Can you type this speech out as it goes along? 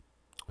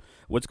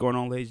What's going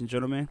on, ladies and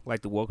gentlemen? I'd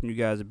like to welcome you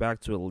guys back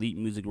to Elite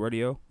Music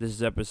Radio. This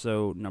is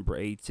episode number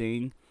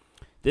 18.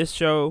 This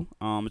show,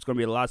 it's going to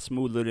be a lot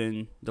smoother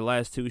than the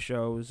last two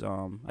shows.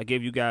 I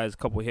gave you guys a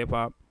couple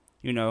hip-hop,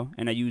 and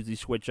I usually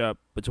switch up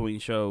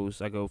between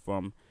shows. I go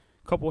from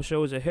a couple of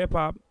shows of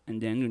hip-hop, and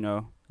then,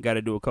 got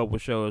to do a couple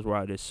of shows where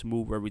I just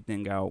smooth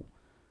everything out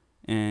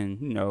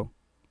and,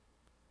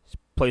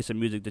 play some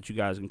music that you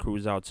guys can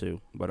cruise out to.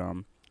 But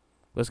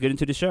let's get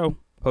into the show.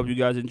 Hope you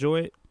guys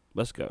enjoy it.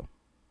 Let's go.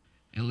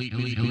 Elite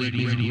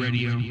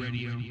Radio.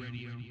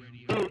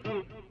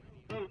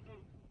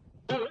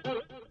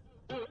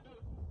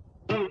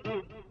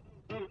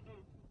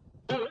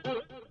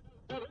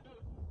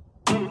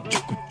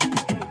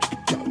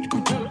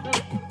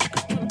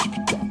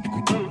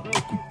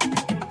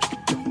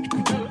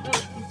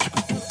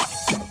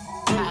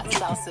 Hot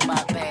sauce in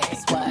my bag,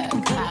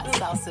 swag. Hot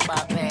sauce in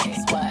my bag,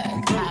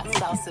 swag. Hot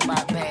sauce in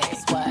my bag,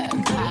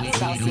 swag. Hot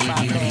sauce in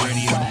my bag,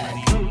 swag.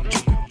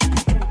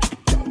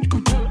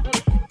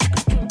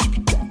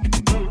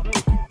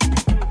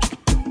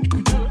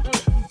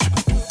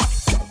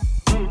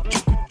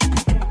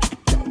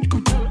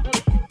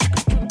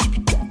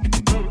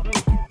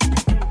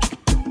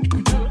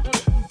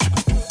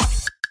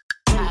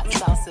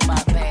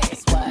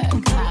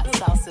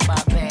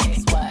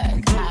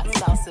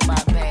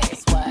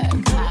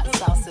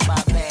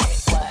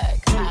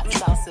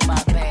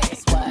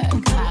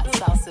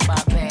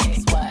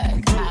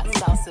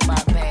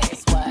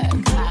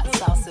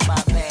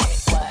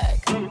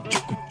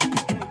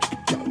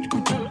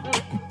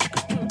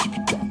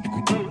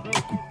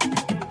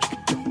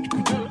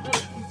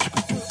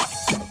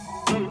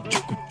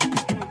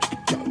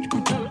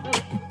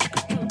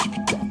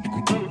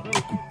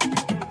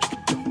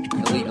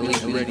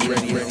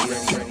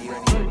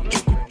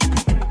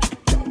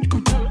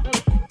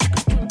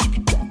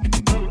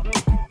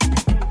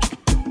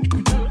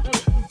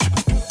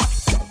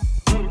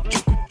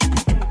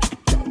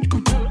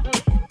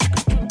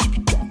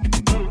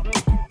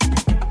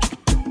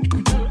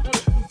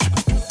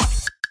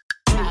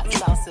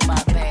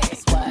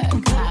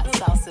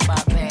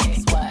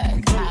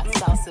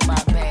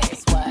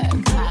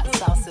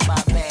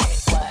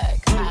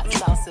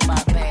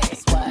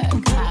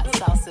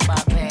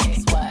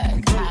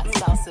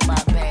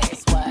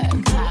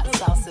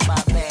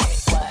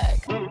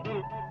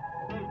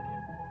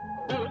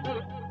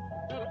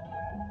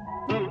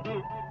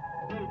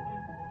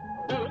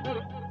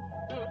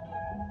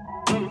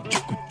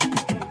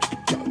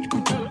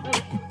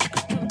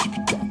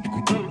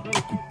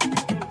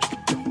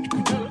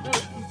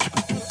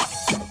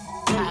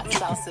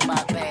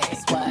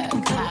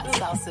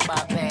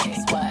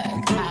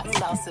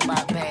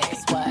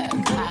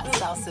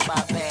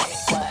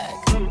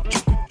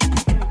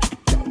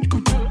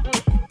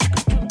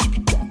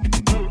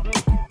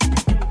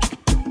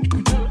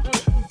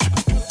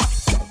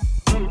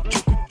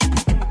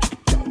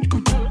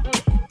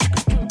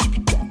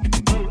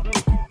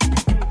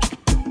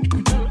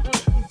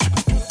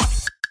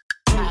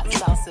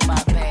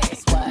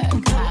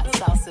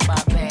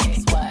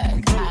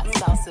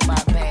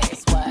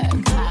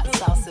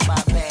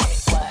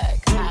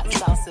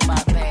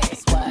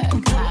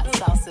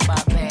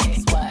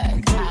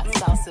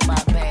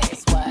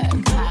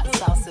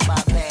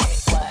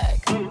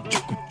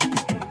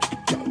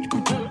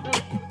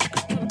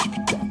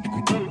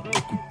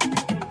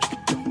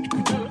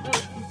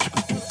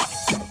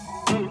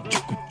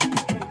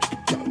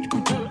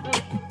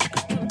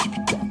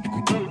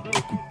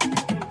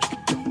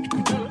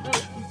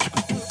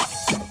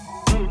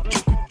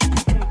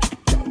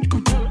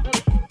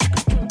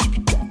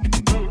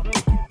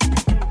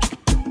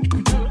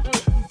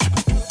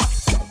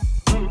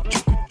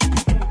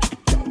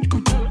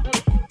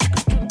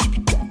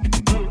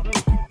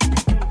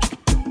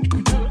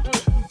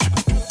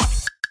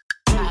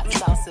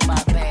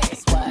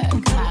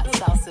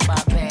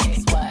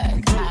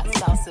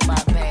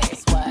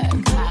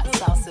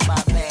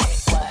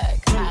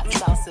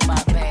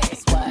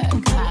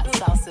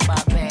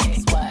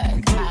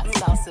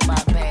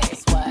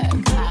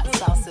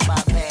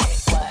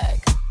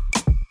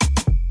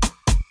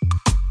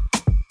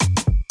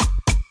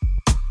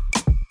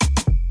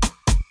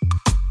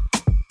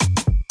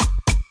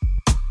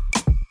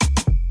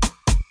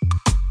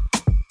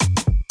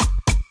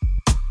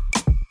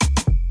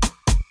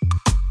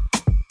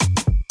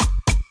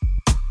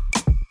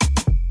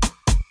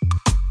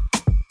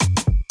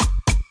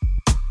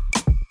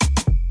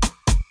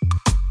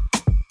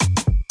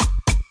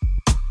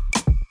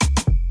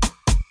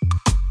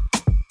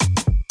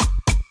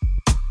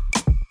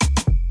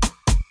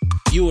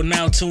 You are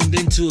now tuned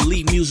into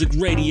Elite Music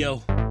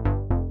Radio.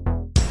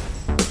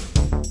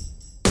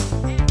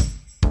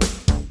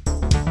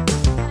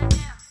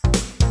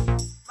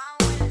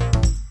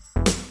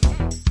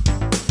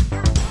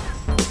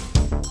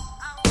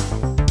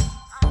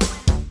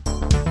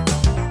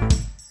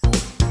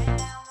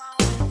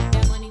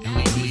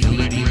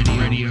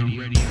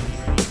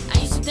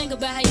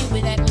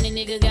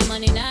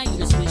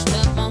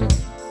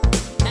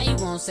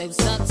 Say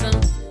what's up to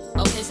me.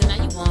 Okay, so now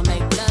you wanna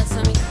make love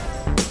to me.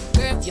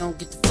 you don't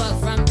get the fuck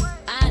from me.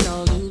 I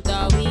know you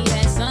thought we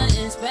had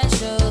something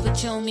special, but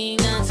you don't mean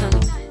nothing to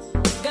me.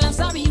 Girl, I'm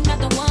sorry you not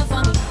the one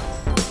for me.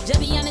 Just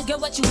be honest, girl,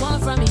 what you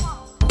want from me?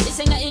 This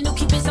ain't nothing new,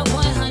 keep it so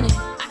 100.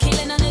 I can't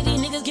let none of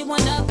these niggas get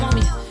one up on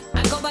me.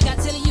 I go back, I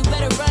tell you, you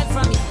better run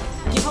from me.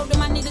 Give hope to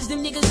my niggas,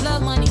 them niggas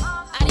love money.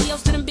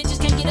 Adios to them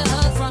bitches, can't get a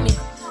hug from me.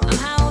 I'm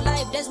high on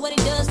life, that's what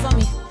it does for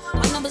me.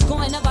 My numbers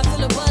going up, I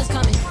feel a buzz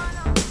coming.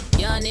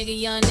 Young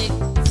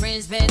nigga,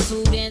 friends bad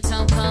too, then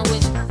Tom come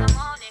with you.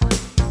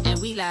 And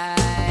we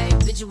like,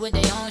 bitches with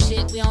their own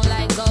shit, we don't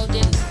like gold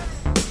diggers.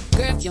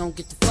 Girl, if you don't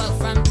get the fuck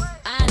from me,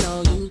 I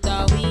know you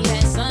thought we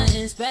had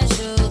something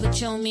special, but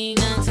you don't mean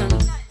nothing to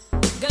me.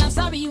 Girl, I'm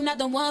sorry you not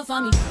the one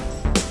for me.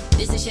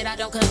 This is shit I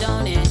don't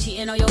condone it.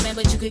 Cheating on your man,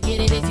 but you could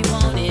get it if you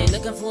want it.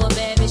 Looking for a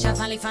bad bitch, I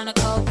finally found a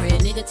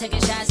culprit. Nigga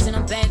taking shots in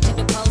them back, check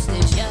the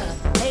postage, yeah.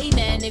 Hey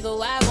man, nigga,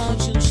 why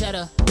won't you shut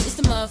up? It's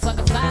the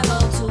motherfucking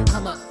 502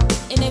 come up.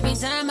 And every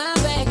time I'm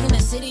back in the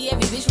city,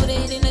 every bitch with a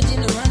hidden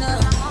agenda run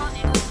up.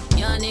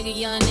 Young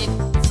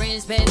nigga,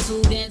 friends bad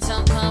too, then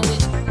some come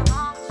with you.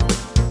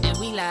 And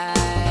we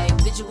like,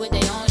 bitches with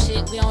their own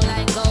shit, we don't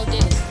like gold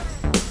diggers.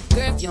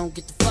 Girl, if you don't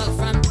get the fuck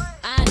from me,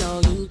 I know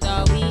you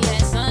thought we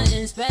had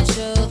something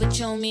special, but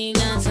you don't mean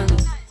nothing to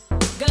me.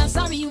 Girl, I'm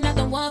sorry you not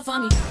the one for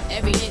me.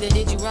 Every nigga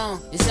did you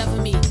wrong, except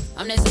for me.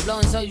 I'm next to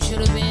blowing, so you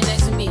should've been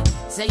next to me.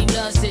 Say you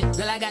lost it,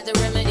 girl, I got the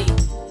remedy.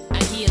 I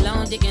keep you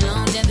long, dick and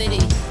longevity.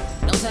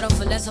 Don't settle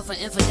for less or for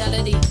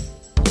infidelity.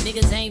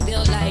 Niggas ain't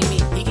built like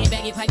me. He can't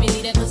back your pipe and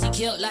leave that pussy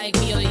killed like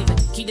me. Or even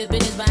keep the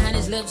business behind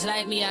his lips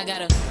like me. I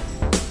got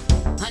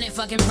 100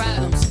 fucking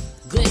problems.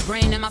 Good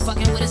brain, am I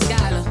fucking with a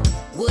scholar?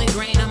 Wood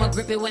grain, I'ma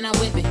grip it when I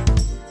whip it.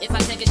 If I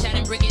take a shot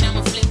and brick it,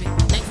 I'ma flip it.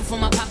 Thankful for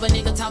my papa,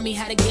 nigga taught me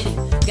how to get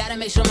it. Gotta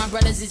make sure my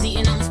brothers is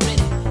eating, I'ma split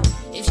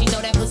it. If she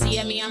throw that pussy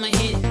at me, I'ma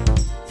hit it.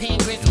 Pen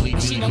Griffin,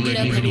 she gon' get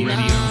up pretty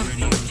long.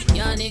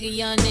 Young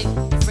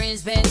nigga,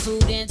 friends bad too,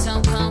 then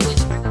Tom come with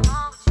you.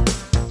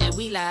 And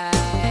we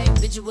like,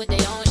 bitches with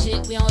their own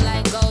shit, we don't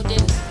like gold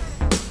diggers.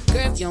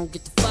 Girl, if you don't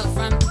get the fuck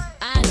from me,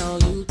 I know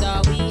you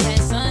thought we had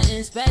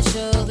something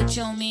special, but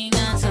you don't mean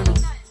nothing to me.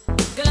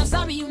 Girl, I'm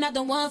sorry you not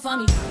the one for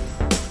me.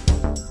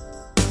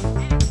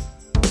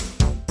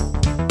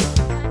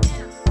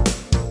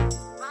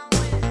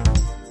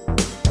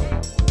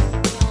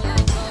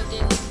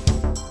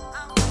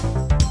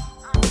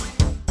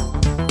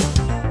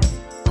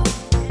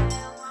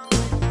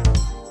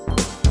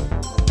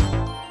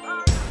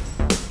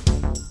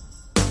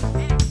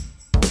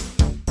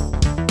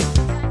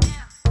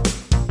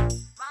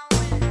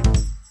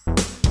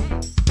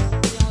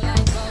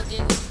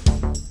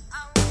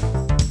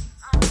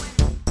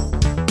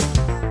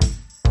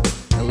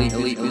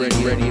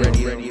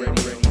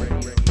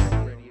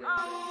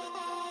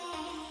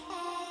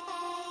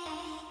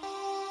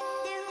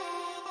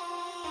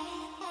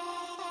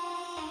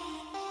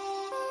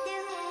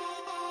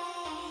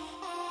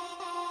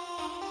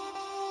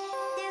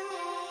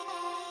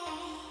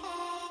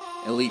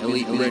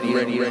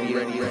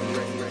 Ready.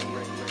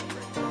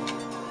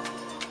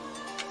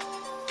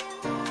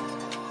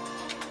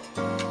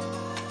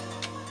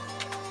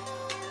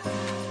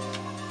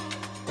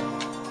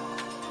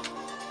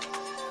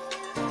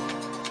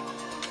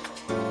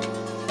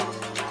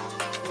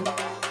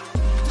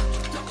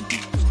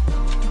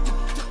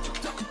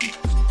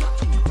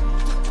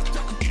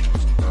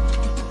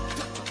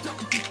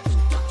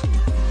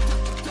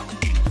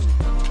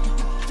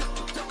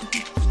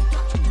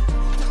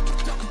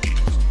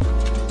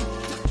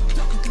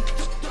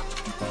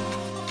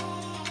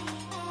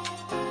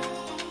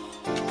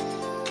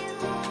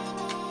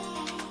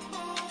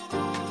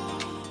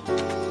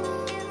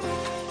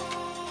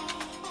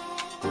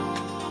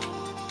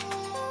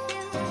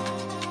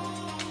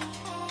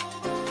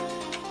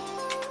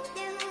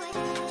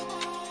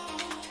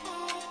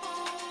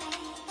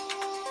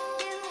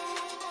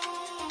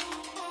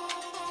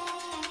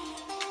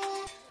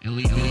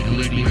 Elite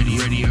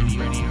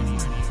Radio.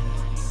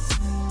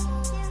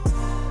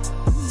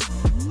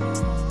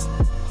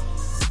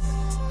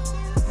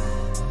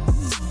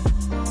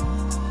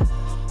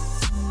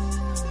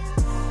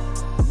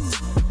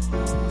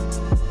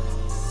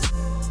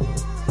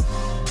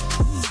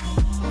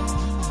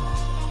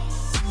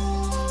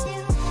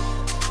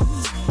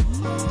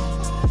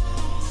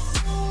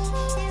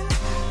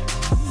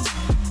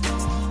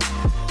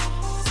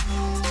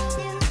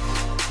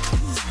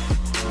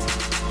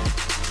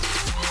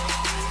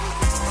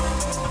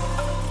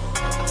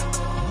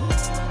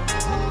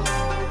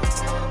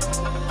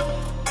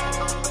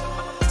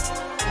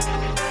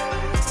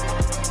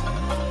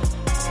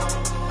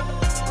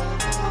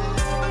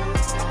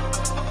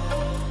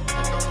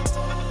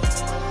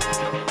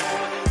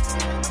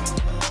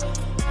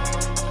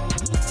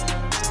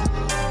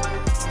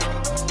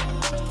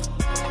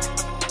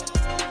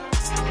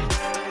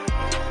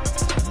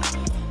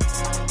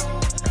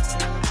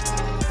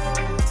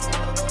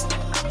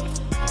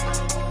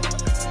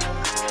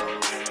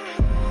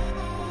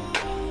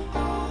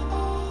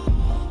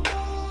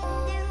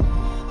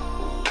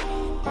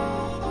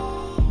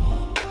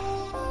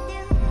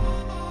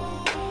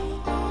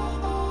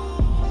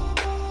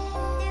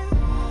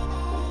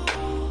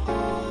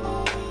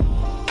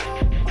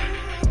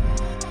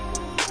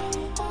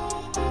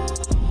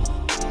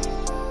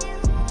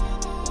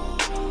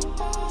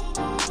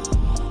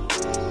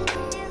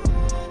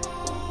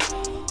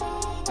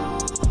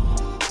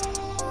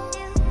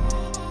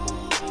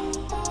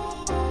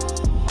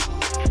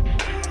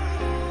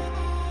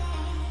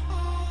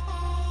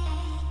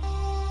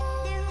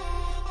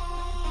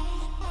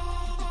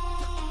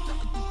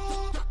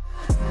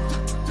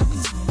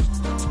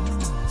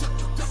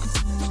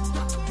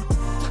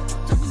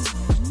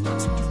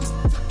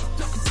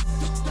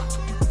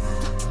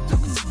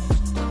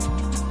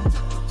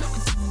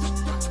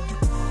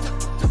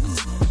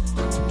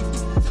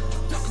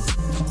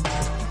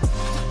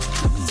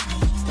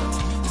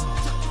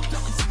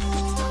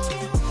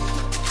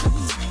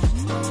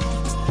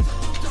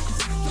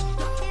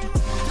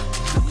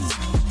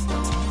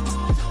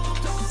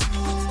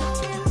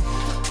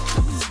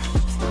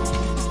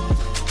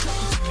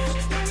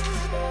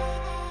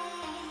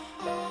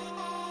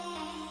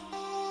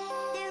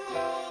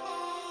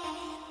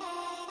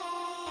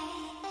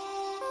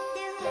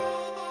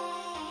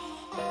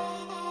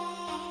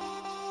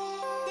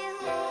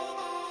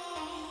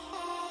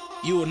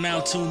 You are now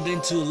tuned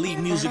into Elite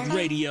Music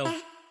Radio.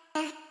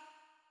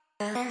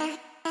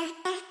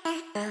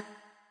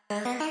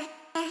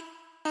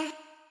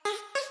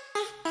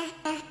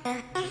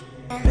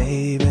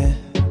 Baby,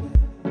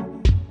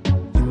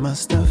 you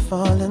must have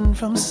fallen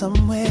from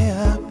somewhere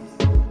up,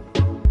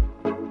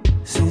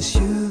 since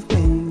you've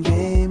been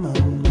game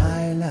on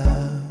my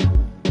love.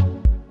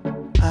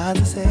 I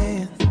was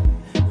saying,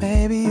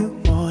 maybe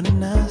you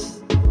wanting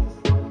us,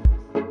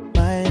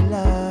 my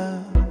love.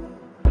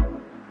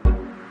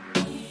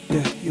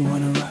 Yeah, you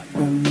wanna rock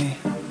with me?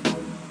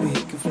 We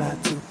can fly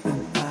to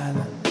an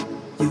island,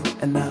 you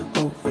and I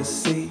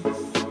overseas.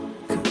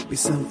 Could be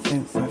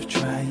something worth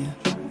trying.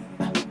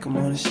 Come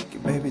on and shake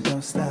it, baby,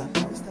 don't stop.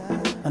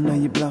 I know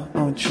you blow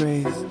on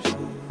trees.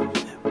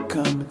 We'll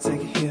come and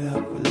take it here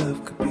up where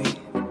love could be.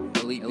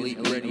 Elite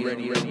ready.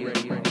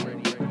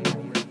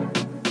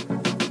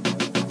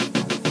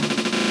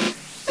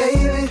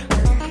 Baby,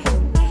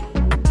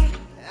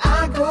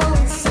 I go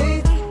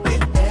insane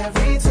with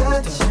every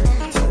touch.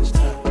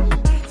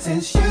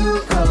 Since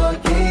you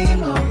called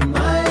game on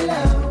my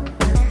love,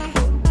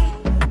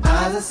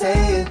 as I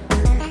say it,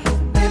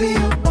 baby,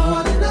 you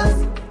more than us.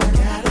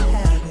 Gotta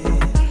have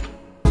it,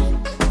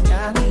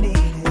 gotta need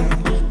it,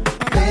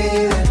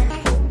 baby.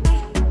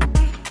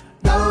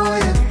 Know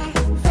you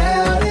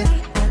felt it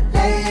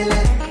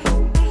lately.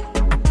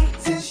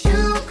 Since you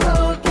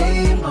called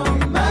game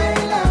on my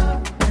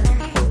love,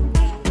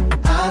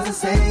 as I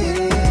say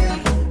it,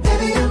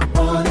 baby, you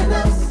more than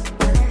us,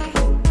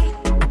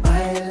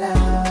 my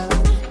love.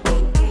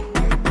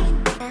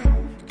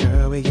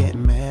 Girl, we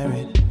getting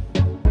married.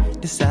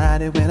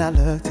 Decided when I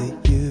looked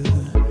at you,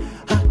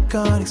 I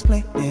can't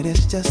explain it,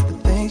 it's just the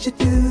things you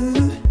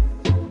do.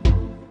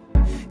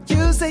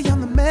 You say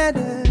I'm the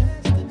maddest,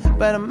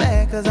 but I'm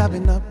mad cause I've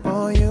been up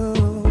on you.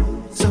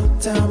 So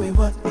tell me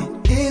what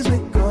it is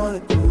we're gonna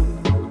do.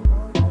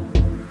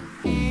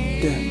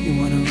 Yeah, you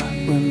wanna rock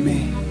with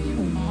me?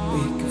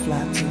 We can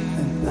fly to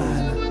an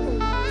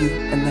island, you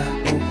and I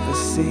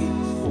overseas.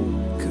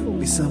 Could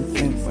be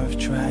something worth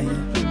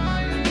trying.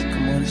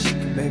 Come on and shake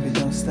it, baby,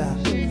 don't stop.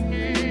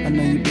 I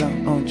know you blow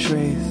on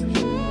trees.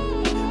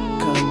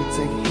 Come and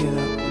take it here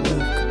up where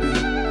love could be.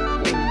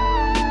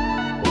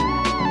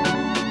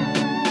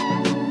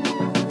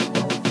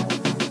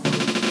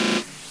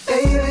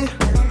 Baby,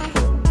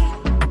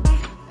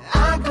 I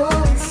go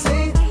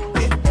insane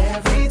with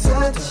every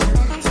touch.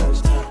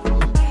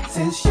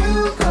 Since you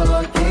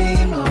called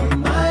game on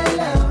my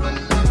love,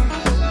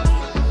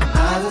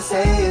 as I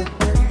say it,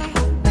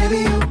 baby,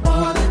 you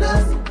more than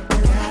us.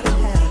 Gotta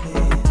have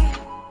it,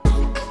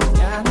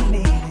 gotta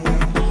need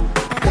it,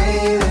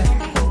 baby.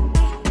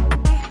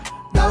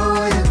 Know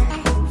you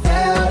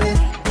felt it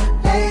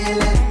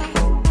lately.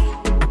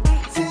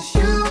 Since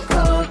you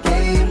called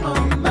game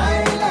on my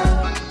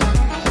love,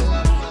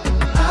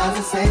 as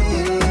I say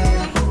it,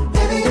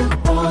 baby, you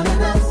more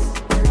than us,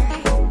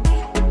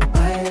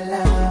 my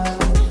love.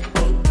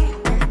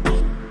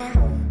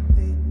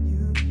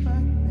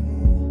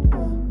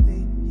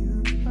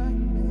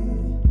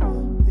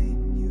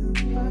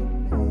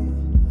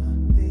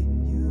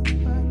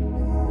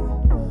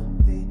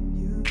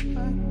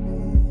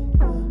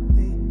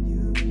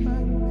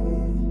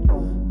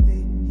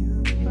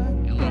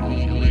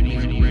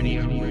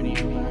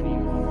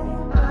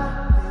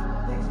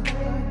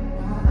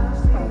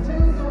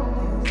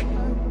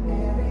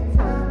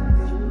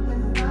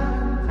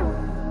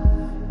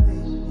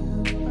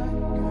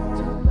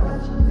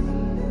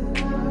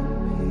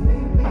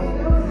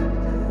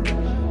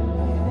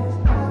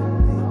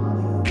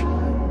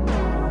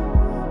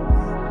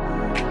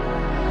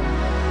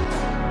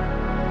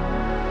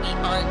 We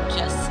aren't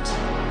just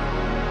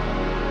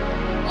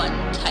one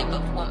type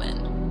of woman.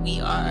 We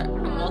are a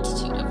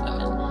multitude of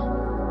women.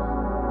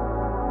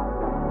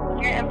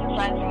 If you're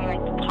emphasizing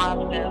like the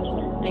positive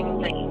things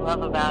that you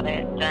love about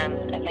it, then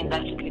I think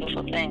that's a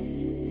beautiful thing.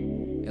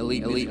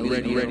 Elite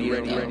ready.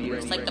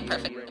 It's like the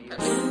perfect.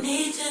 You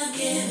need to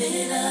give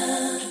it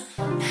up.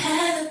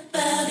 Had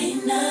about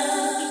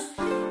enough.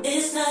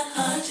 It's not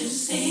hard to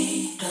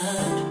see, but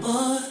the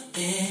boy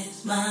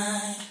is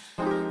mine.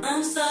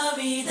 I'm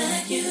sorry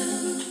that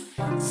you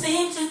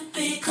seem to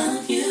be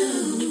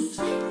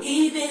confused.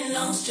 He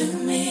belongs to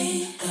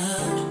me,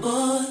 but the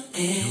boy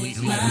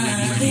is mine.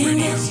 I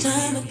think it's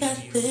time I got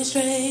this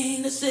straight.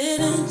 Let's sit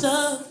and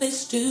talk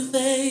face to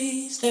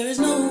face. There is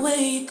no way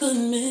you could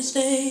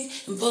mistake.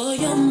 And for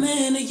your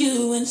man, are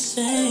you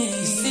insane?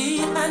 You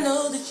see, I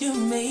know that you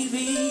may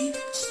be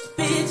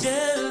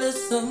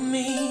jealous of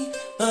me,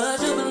 but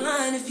you're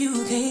blind if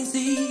you can't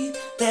see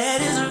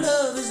that his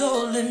love is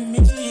all in me.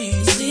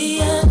 You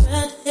see, I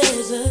tried to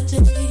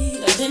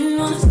hesitate. I didn't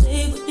wanna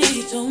stay, but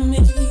he told me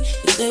you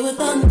stay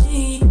without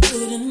me, you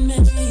couldn't make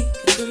it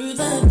through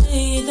the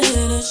day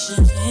that I should.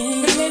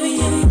 And maybe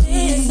he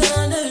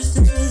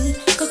misunderstood,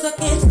 cause I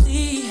can't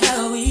see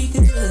how we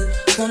could.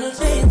 Wanna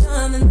take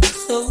time and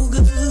it's so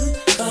good,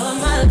 but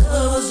my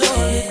love was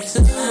all it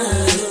took.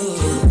 You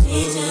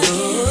need to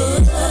give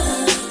it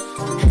up.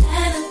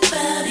 Had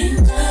about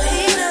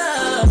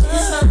enough.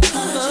 It's not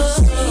hard to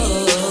see.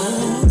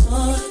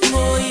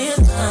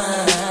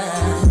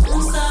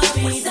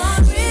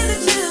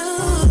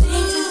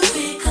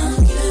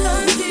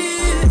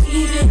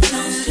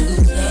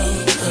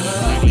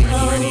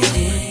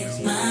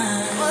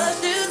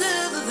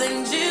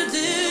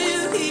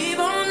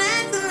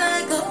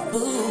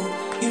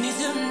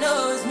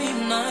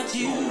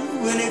 with you.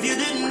 And if you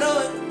didn't know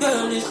it,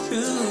 girl, it's true.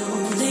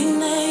 I think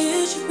that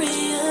you should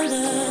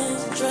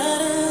realize and try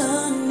to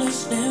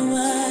understand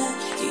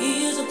why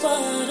he is a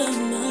part of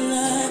my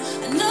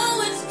life. I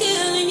know it's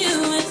killing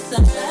you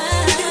inside.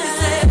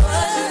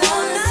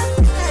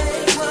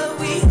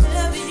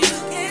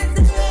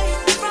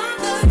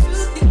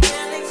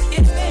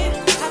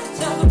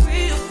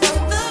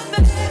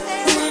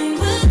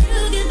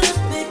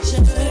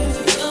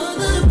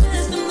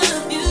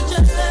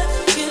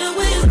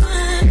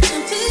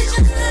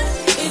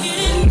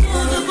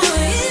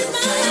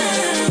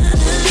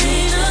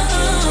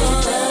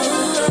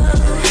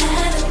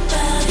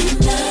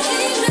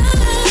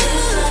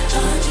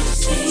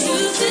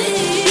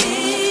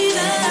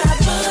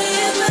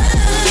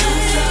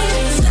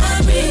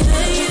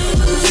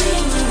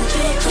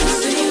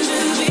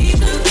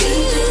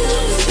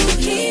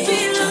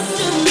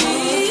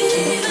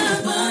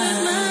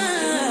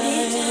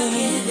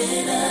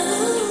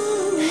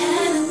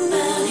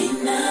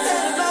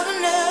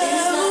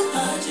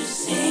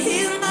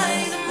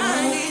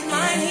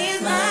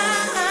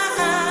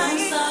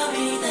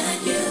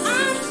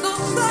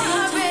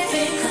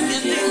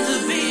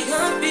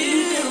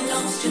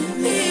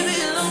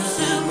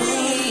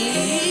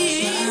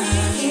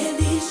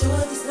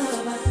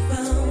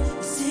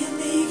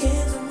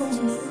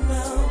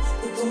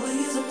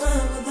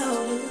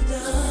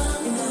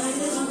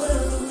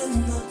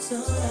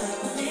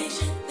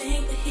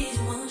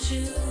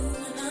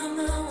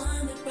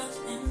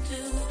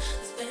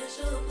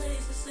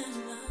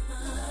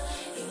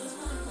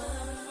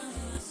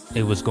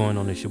 Hey, what's going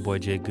on? It's your boy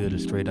Jay Good of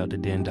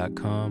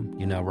StraightOutTheDen.com.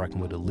 You're now rocking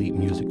with Elite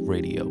Music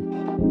Radio.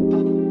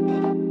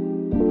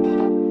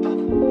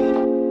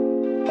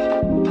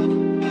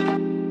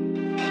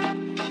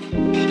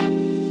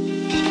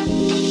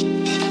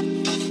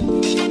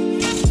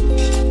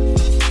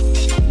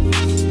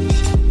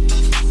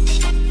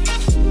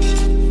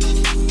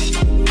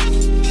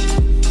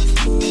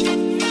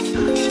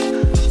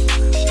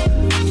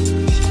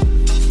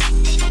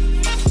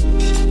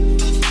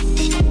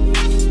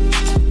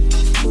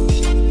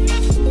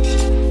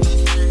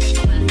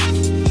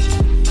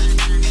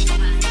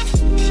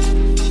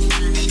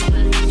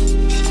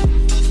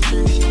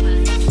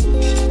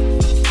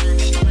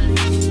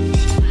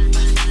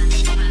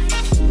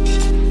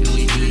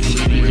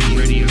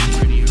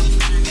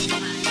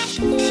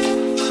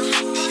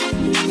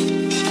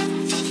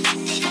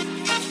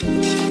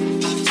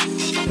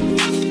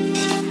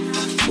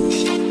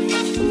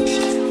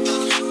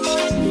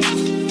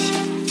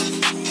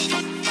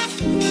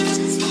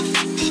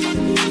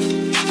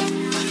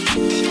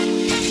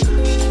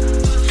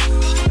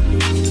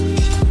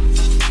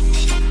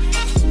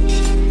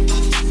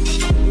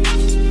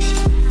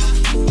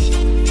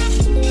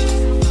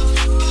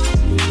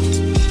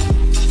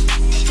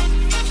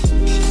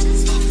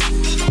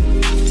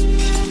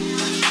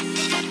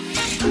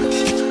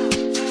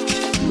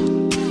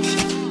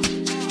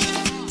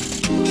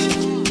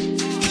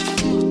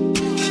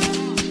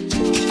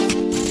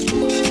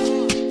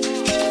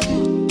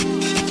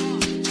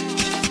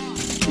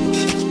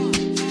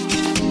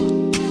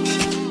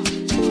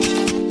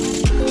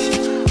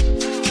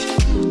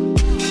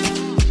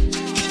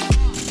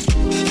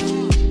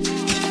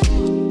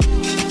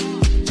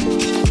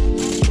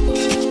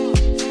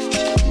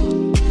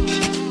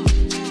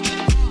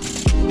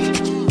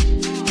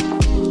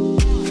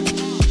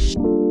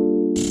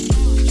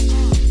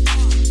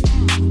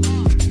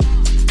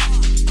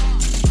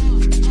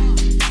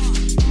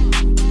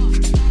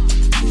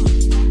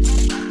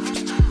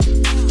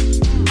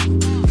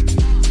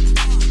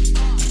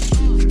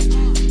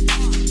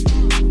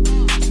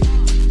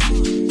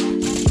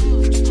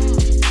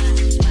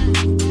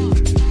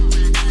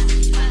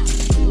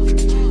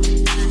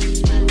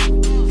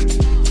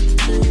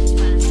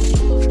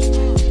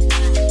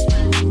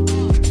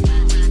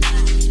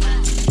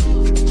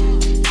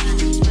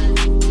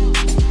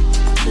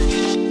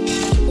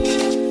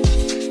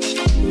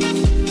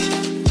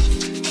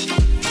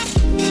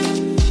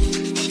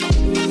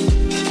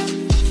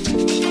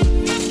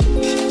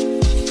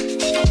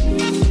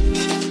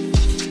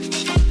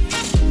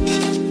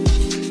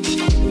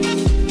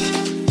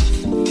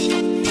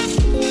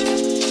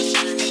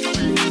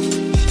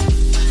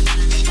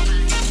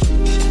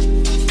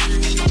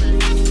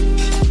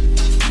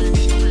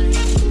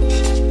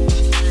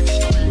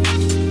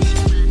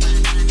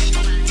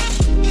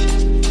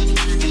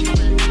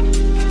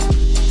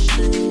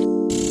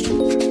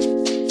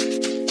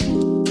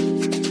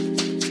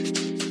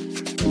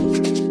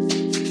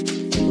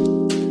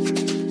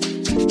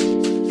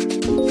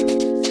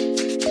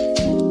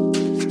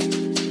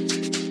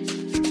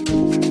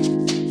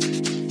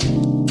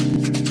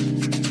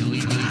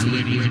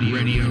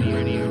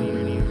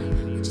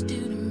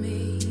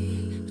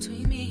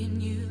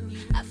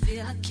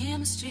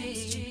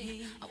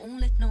 chemistry. I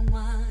won't let no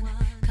one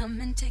come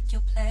and take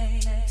your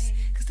place.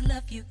 Cause the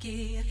love you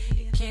give,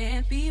 it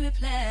can't be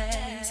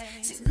replaced.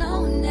 See,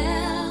 no one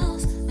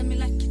else love me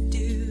like you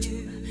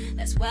do.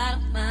 That's why I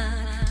don't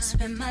mind to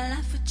spend my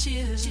life with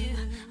you.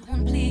 I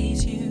wanna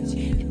please you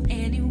in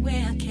any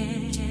way I can.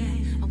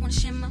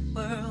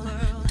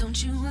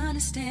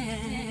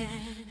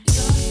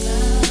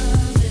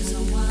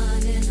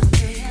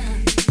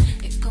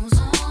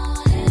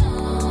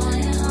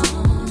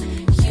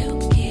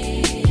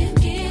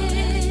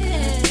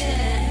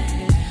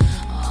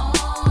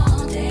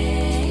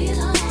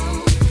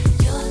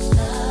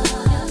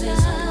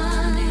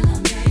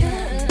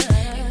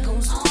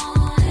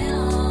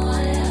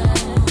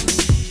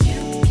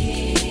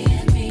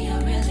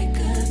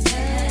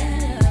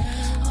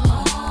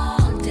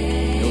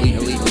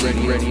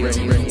 Make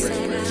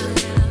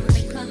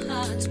my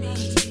heart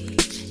beat.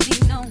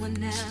 Need no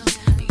one else.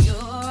 You're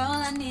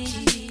all I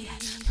need.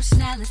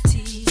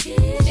 Personality,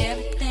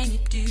 everything you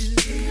do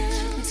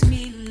makes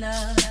me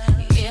love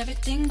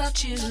everything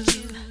about you.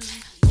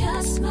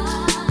 Your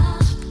smile,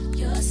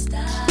 your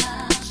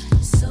style,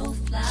 so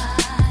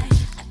fly.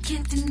 I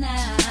can't deny.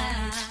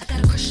 I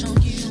got a crush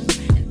on you,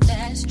 and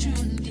that's true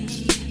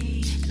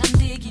indeed. And I'm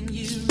digging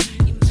you.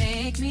 You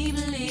make me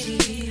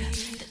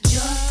believe that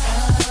your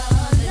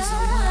love is a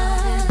one.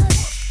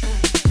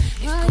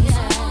 It goes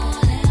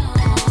on and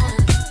on.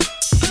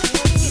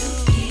 You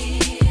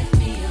give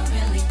me a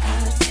really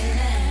good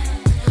feeling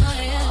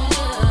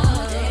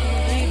all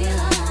day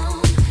long.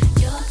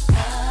 Your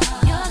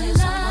love is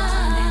a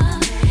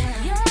one. It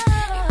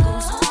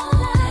goes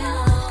on and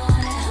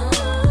on and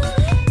on.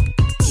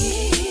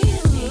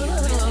 Give me a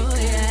really good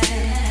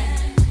feeling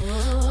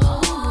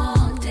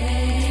all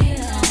day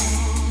long.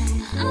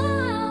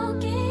 I'll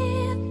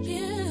give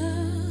you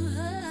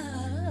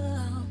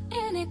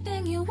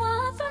anything you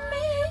want from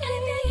me.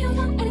 Anything you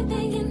want,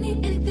 anything you need,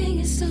 anything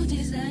you so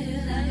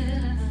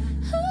desire.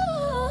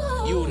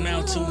 Ooh. You are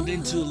now tuned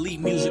into Elite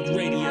Music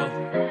Radio.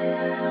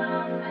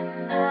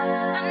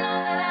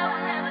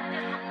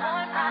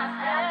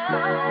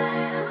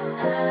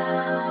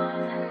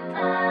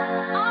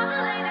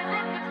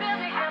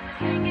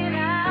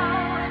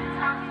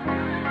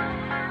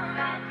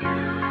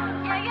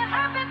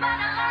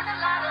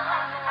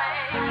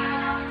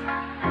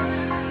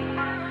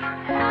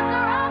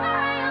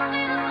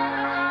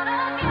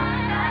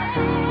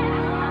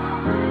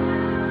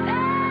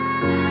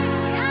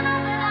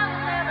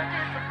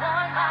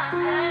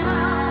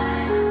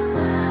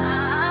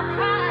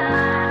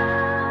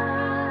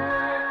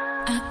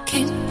 I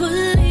can't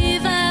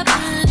believe I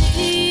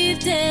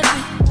believed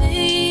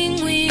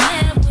everything we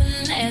had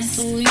would last.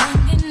 So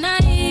young and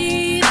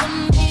naive of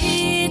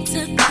me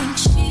to think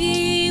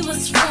she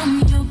was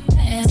from your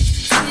past.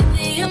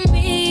 Silly of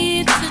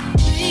me to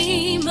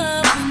dream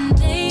of one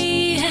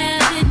day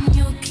having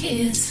your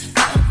kiss.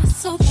 Love is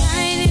so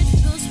blind, it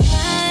feels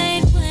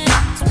right when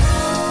it's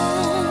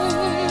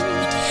wrong.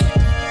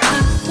 I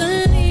can't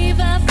believe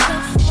I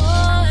fell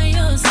for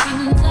your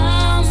schemes.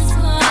 I'm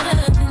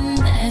smarter than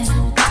that.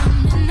 So dumb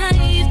and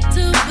naive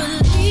to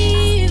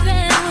believe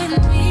that with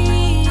me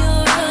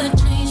you're a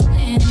changed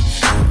man.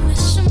 I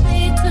wish I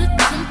made to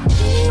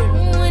compete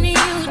when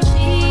you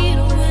cheat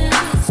with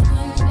this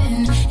woman.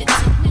 It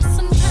took me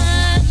some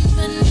time,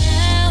 but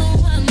now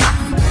I'm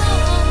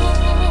gone.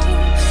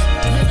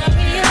 'Cause I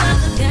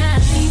realize I gotta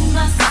be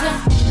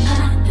myself.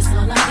 It's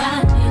all I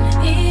got in the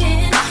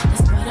end.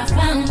 That's what I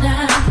found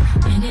out,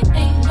 and it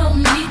ain't no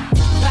need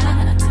to cry.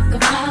 I took a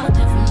vow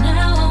that from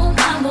now on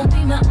I'm gonna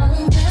be my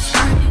own best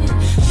friend.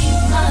 Be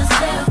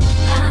myself.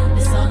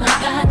 It's all I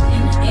got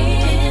in the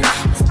end.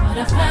 That's what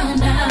I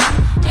found out,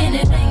 and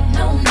it ain't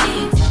no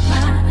need to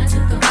cry. I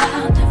took a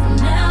vow that from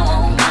now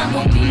on I'm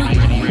gonna be my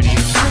own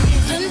best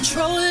friend.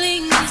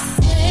 Controlling, you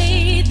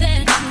say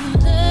that you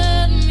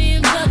love me,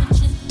 but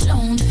you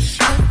don't.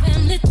 Your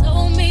family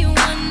told me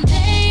one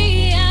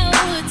day I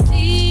would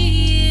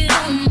see it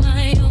on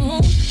my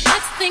own.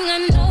 Next thing I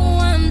know,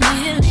 I'm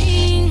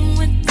dealing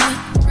with the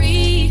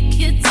 3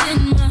 kids in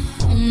my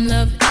home.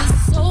 Love is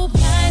so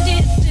blind,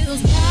 it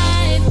feels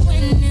right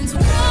when it's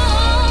wrong.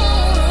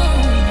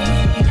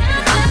 Now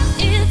that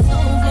it's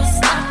over,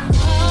 stop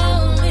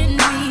calling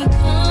me.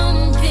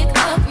 Come pick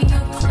up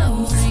your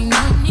clothes. Ain't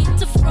no need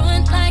to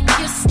front like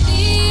you're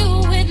still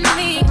with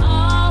me.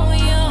 All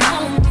your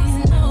homies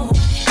know.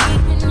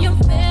 Even your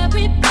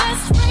very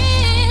best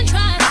friend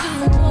tried to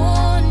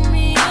warn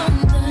me on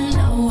the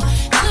low.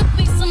 Took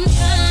me some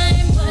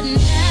time, but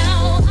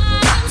now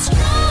I am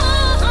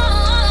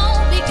strong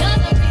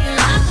because I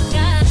realize I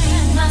got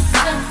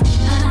myself.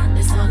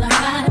 That's all I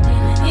got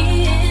in the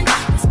end.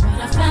 That's what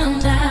I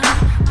found out,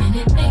 and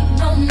it ain't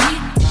no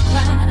need to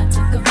cry. I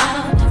took a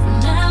vow that from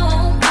now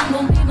on I'm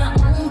gonna be my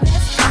own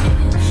best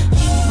friend.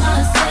 Be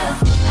myself.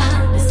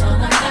 That's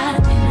all I got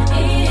in the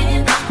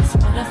end. That's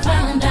what I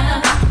found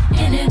out,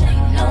 and it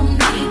ain't no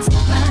need to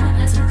cry.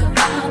 I took a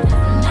vow that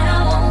from now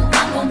on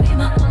I'm gonna be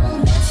my own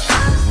best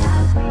friend.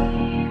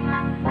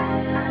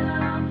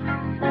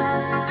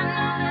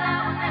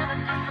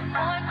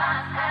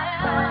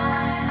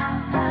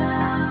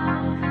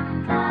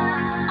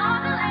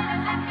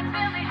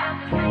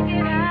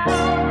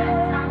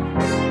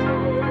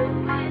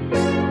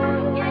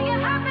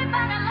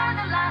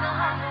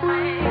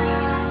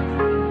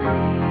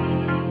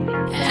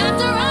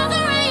 After all the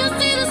rain, you'll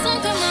see the sun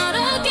come out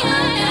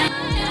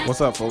again.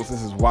 What's up, folks?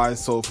 This is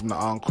Wise Soul from the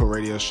Encore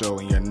Radio Show,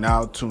 and you're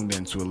now tuned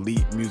in to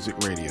Elite Music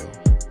Radio.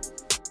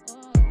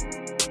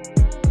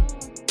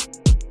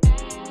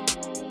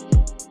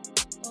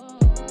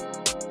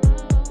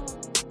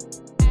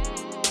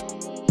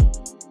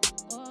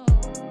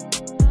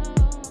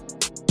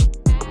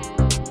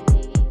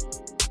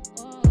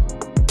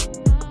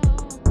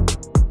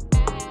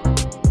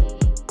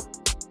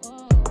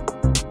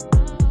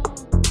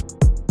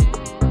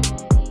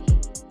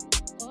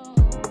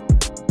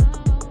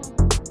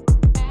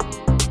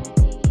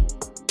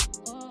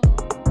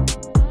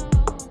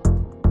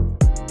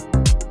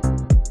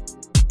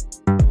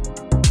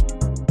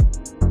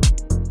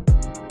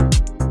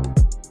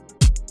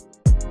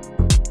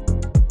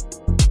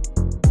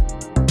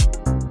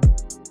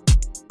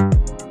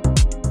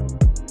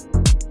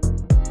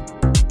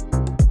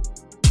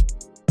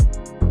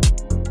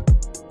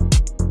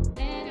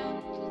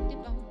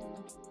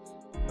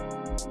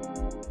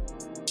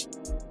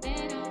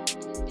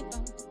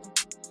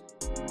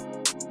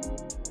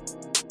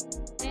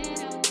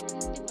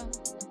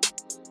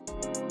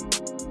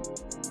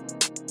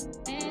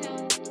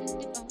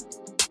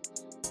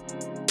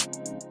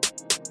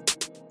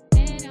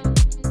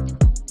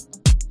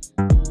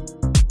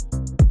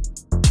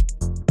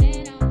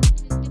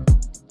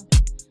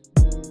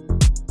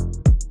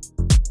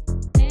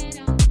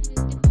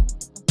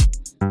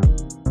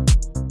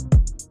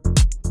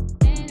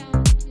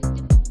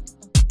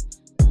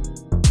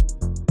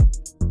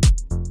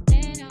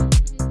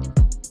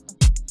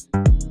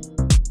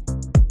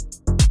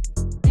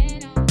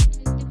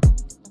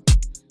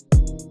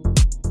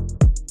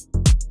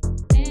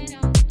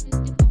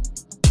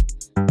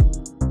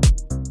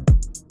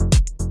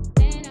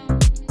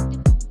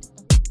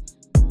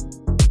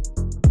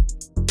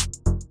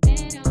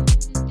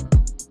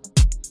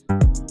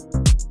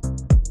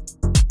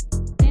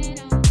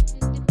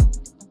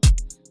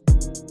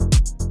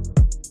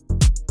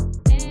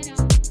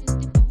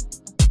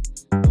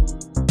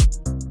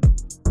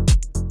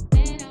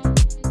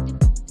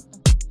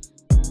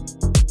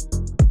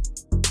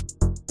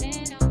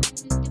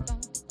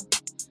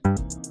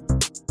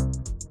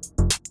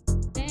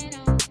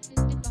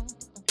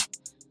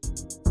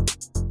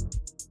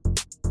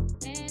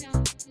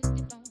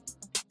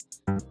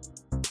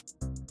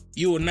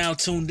 You are now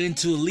tuned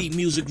into Elite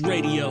Music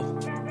Radio.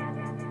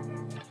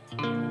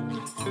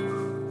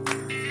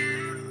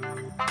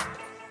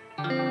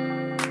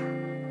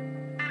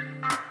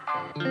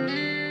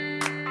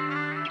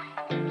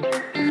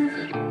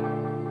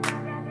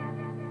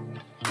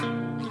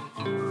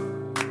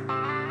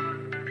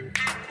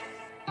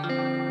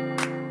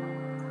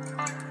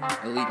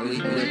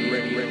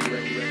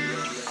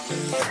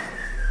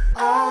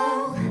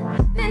 Oh,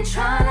 been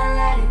trying to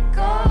let it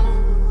go,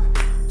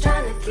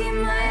 trying to keep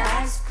my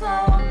eyes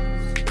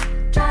closed,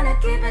 trying to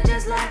keep it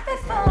just like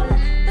before.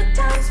 The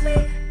times we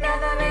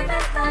never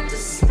even thought to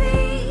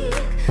speak.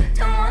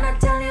 Don't wanna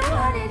tell you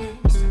what it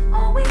is,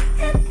 all we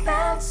it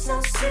felt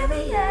so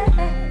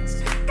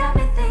serious. Got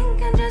me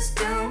thinking just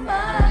too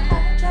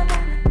much. I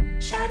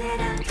wanna shut it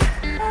up.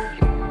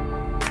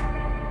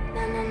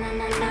 Na na na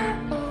na na.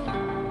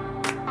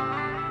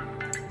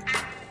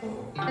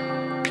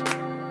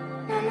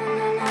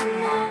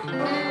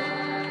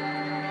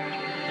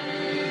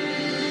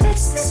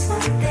 It's this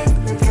one thing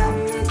that got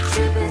me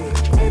driven.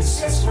 It's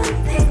just one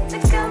thing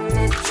that got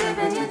me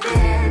driven. You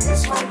did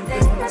this one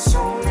thing my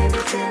soul made me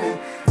feeling.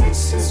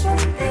 It's just one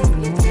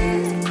thing you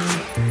did.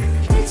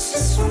 It's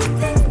just one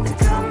thing that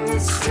got me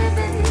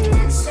slipping.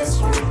 It's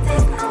just one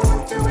thing I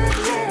want to admit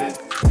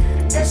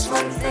it. This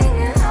one thing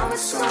and I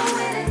was so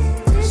with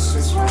it. This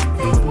is one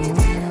thing you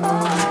did.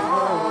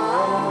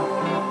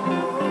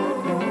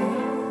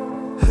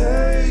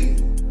 Hey,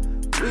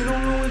 we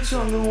don't know each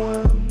other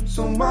well,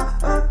 so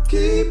I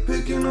keep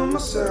picking on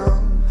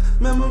myself.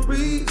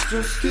 Memories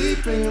just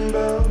keep ringing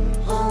bells.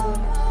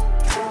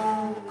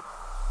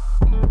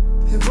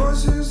 Your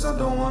voices I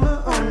don't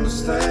wanna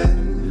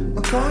understand.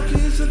 My car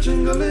keys are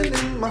jingling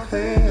in my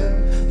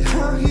hand. Your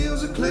high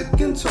heels are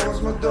clicking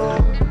towards my door.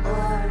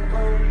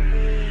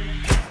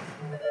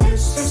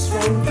 It's just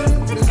one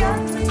thing that got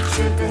me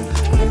tripping.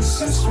 It's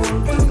just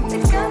one thing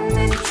that got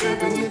me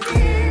tripping. You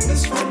did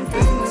this one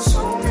thing that's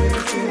so many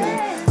feeling.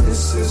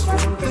 This is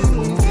one thing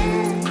you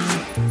did.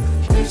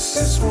 This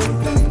is one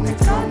thing that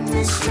got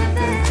me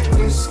slipping.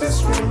 This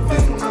is one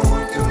thing I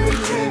want to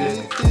admit it.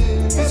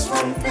 This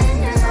one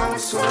thing and I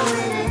was so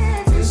in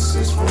it. This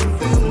is one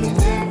thing you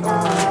did.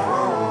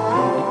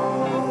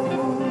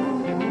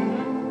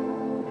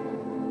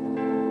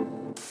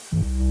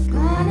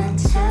 Gonna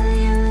tell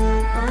you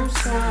that I'm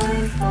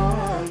sorry for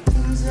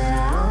things that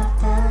I've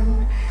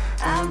done.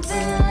 I've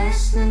been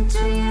listening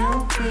to your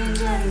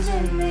opinions,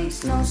 it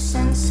makes no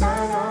sense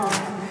at all.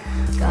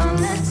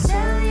 Gonna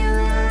tell you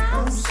that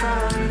I'm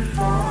sorry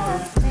for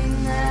the thing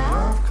that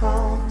I've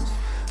caused.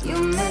 You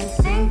may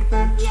think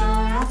that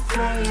you're a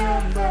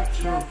player, but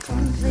you're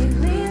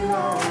completely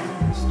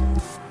lost.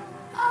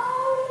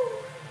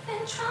 Oh,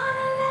 been trying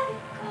to let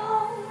it go.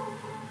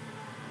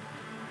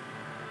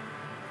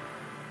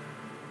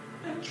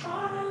 Been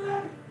trying to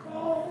let it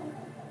go.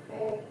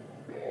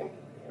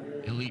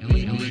 Elite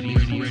Radio.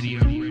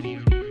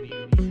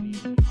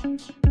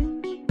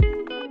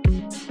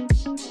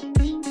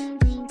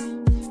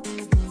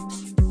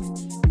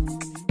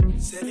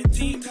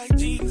 17 tight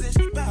jeans and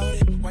she bout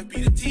it. White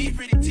Peter T,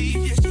 pretty teeth,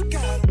 yeah, she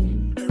got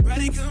 'em. Her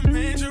body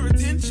commands your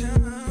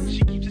attention.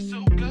 She keeps it so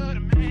good,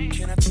 man.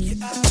 Can I take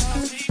you out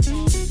on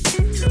people?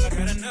 Girl, I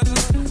got another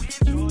one to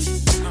enjoy.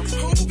 I'm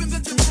hoping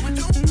that your woman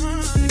don't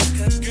mind.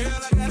 Cause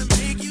girl, I gotta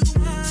make you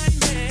mine,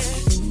 man.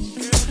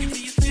 Girl, give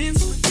me a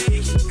sense of a day.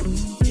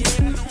 Yeah,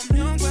 I know I'm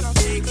young, but I'll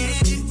take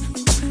it.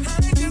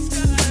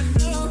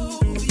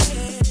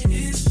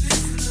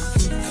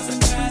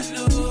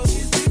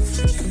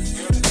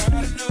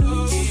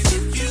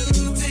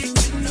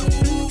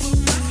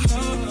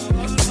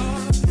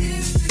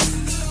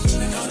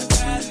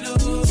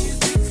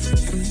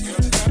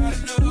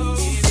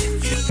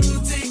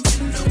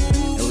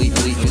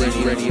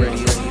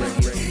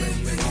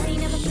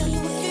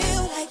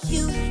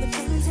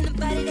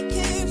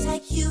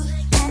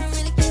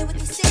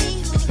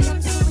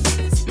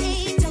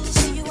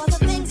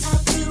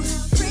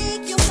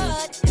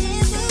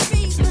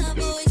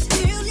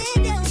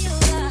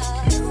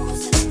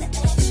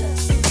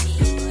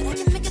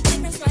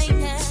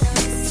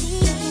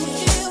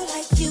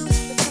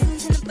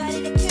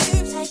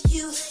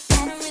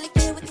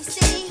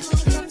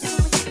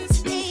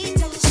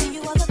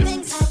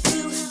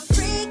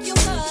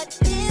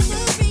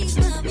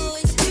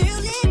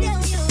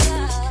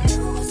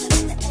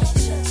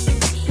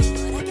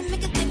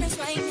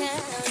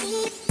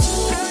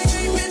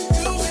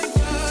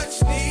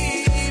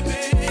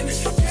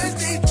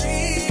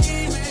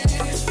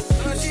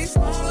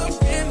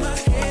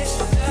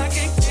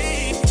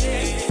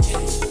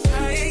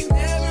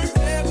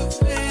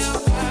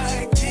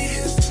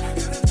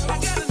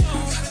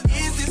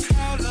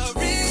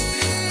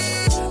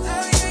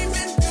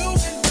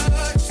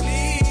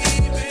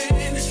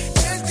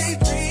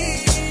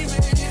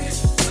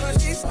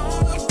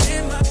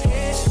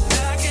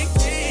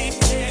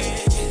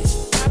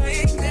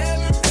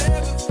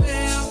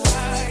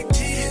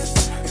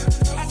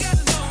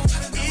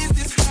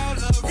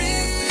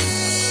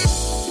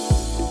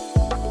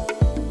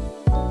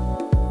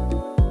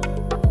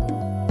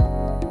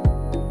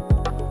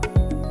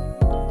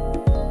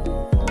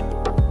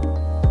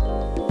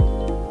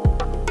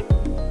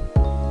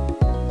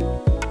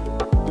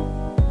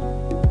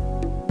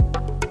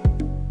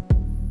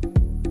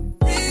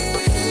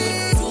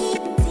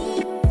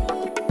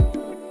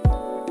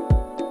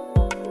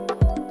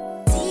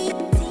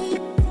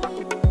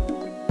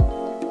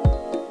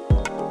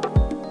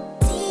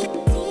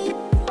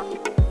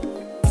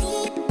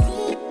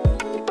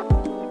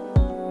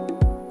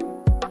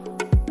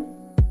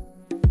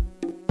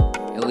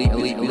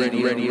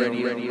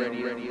 Elite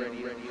Radio.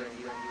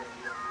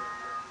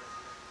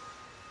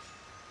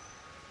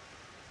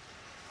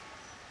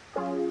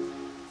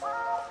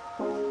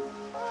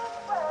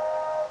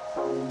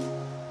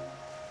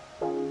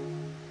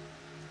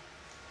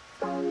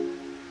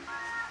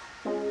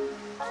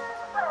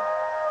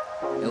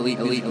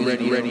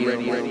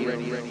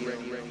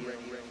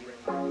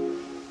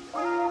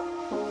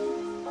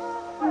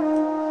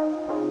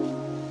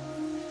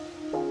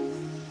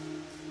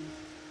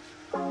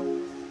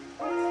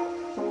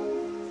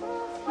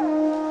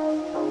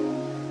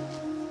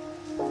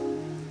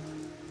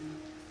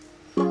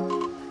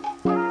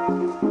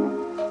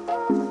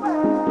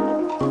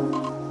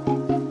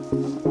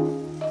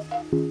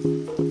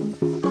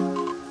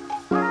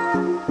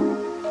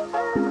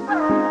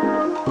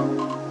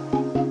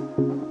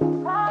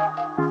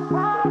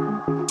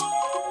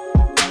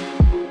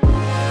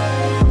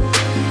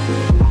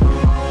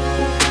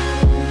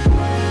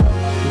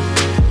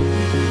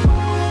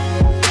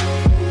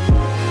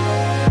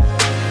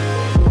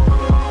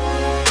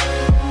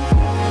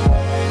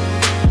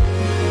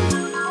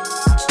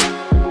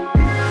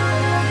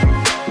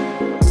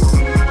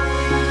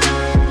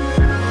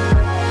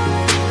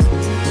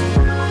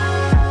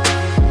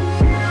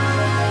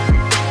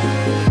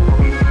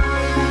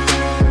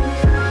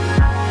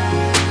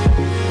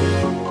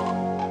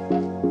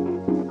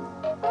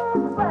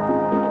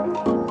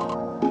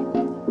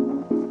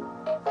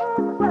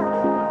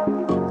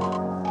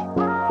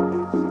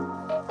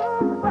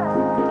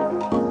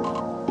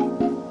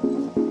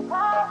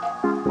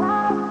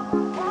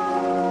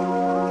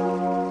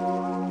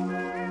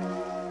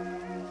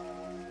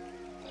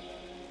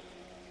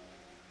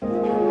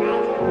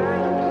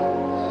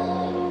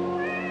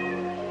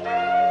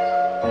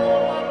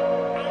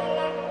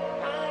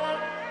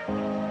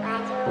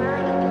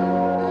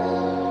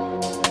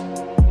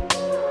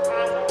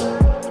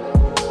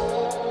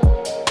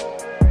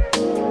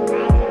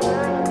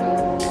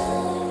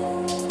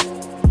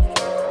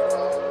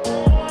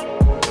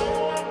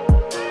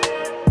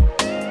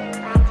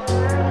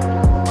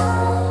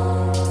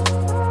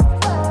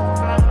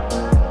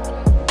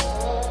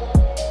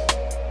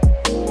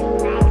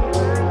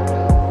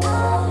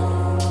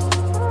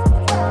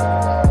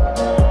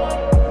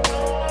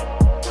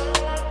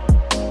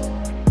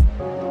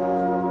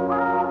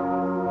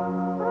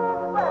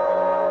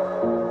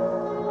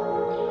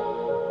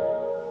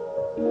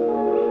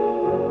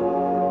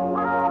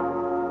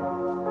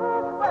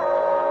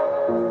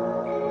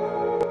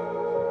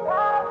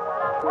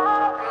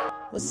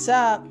 What's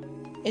up?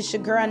 It's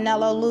your girl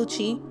Nello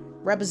Lucci,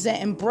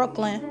 representing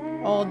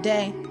Brooklyn all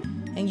day.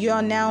 And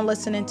you're now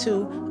listening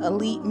to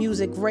Elite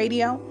Music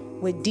Radio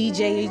with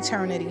DJ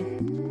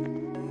Eternity.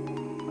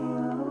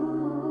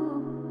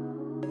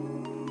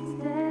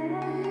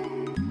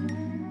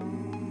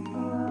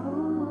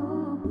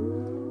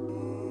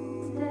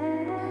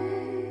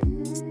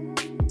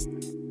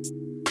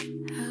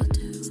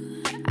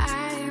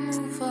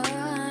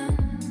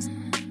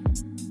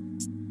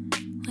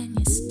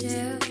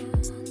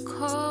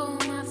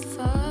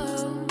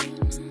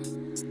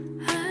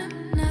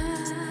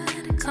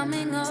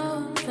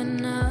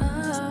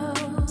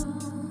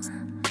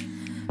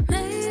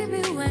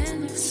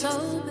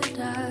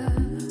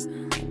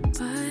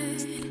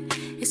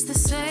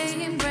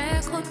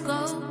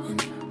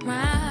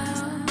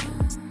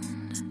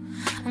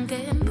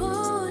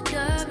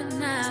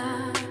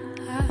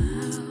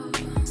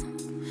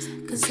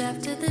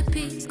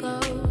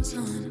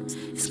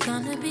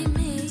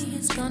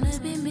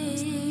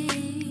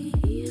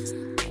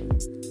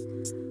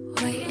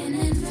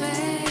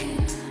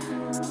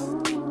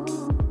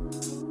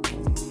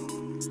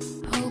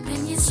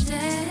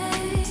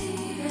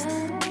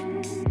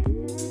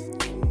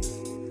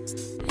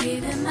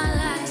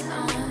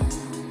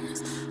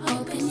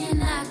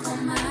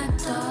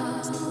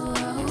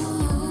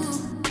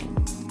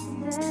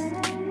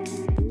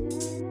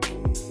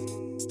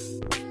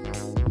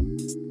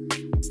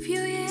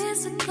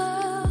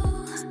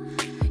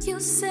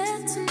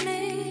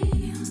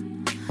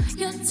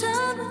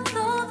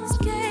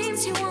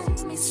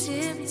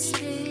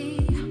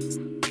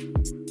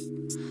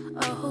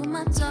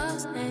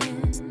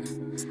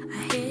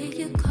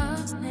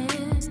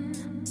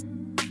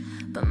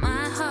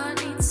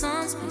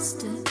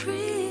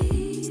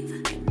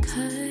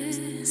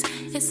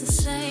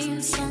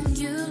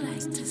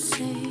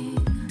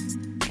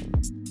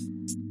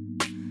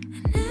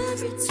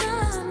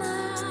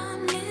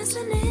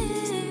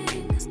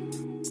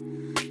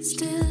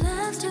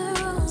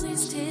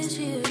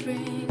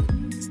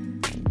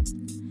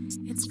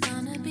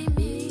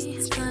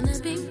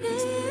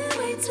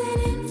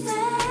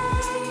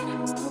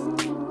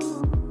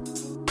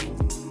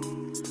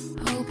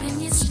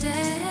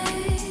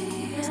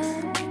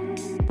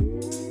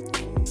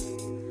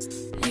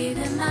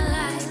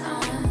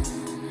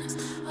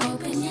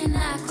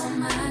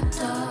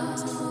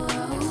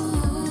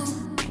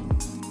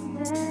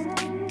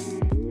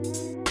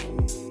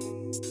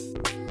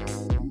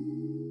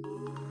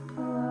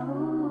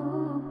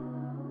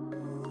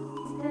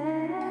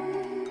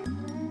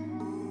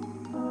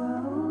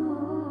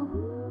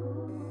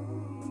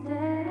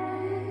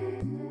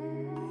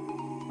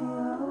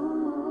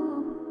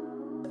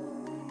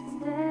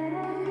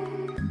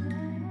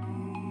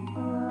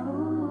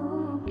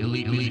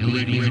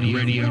 Elite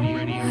Radio.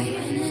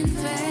 Waiting in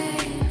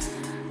vain,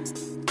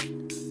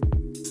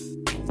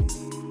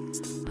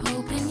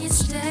 hoping you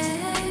stay,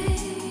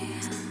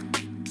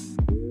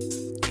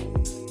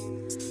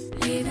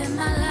 leaving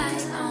my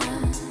light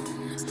on,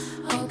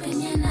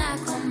 hoping you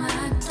knock on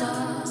my door.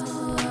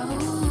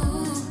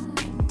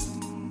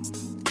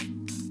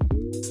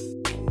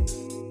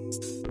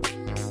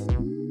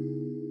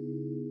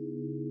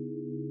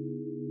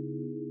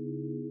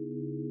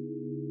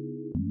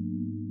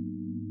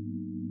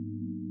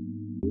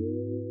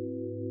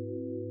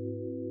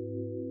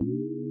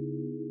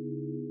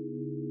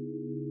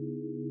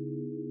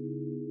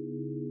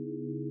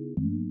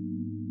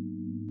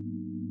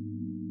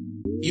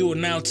 You are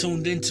now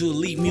tuned into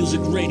Elite Music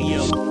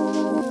Radio.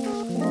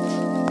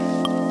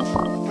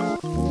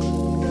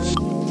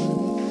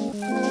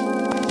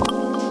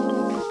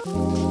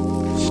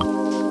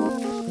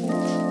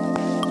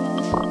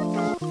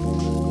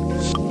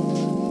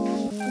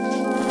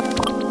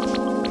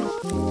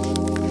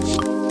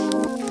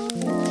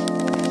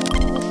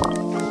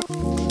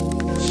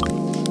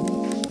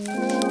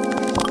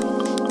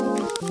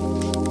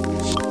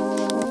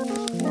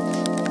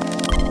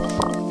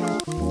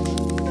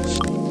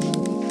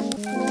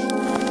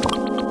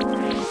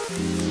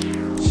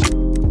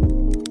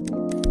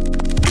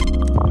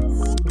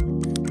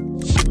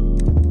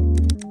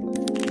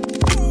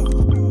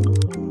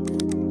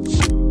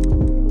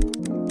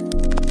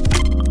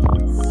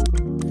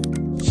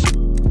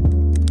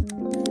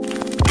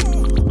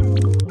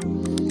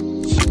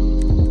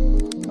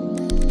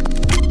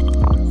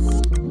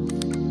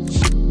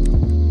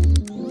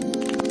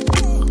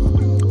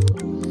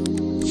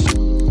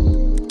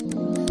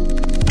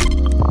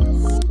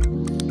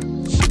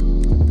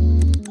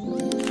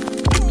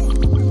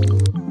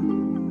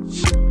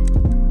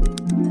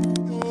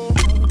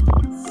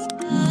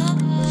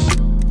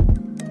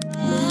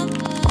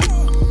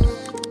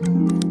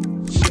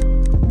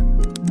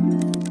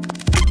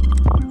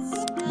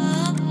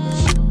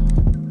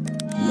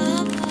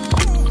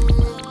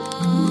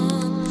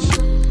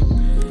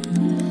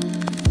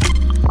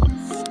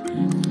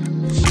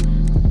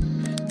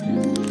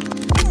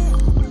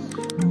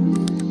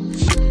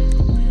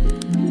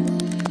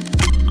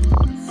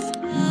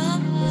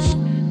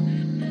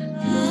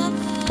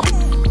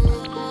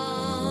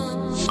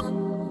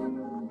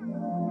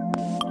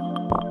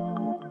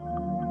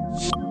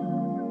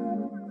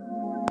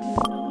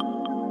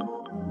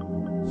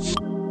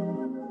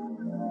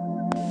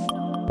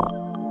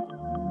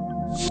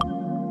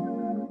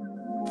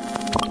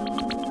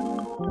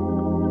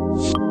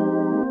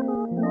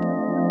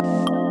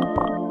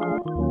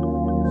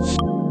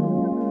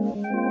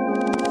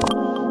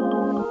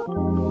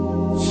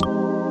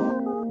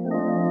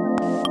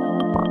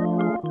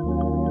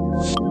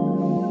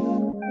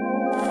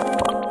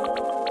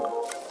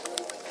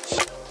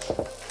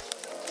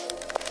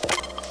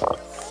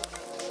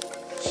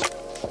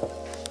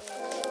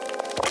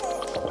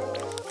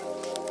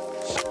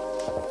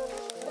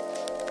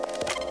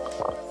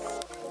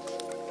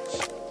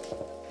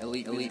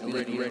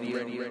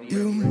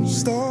 You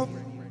stop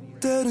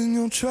dead in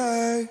your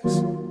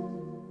tracks.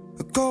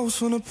 A ghost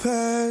from the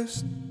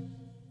past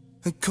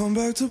and come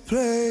back to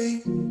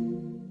play,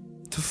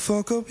 to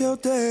fuck up your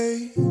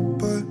day.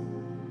 But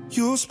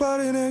you spot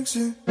an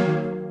exit,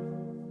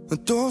 a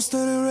door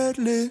standing red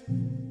lit.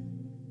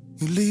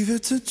 You leave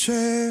it to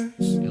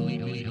chance.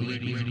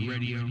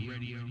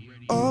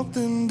 Up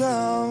and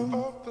down,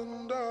 up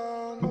and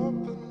down,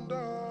 up and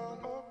down,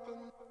 up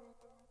and...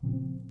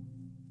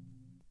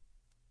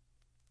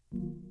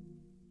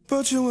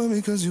 But you with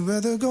me cause you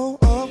rather go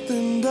up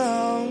and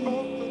down,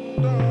 up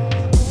and down.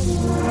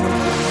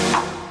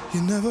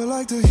 You never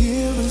like to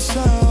hear the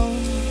sound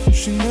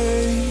she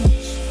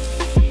makes.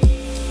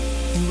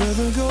 You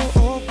rather go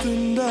up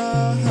and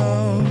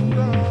down.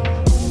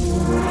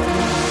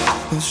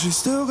 But she's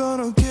still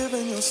gonna give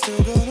and you're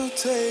still gonna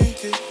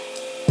take it.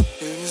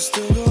 Yeah, you're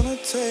still gonna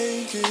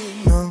take it.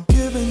 No,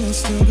 giving, you're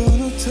still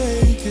gonna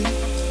take it.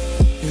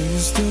 Yeah, you're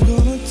still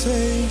gonna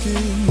take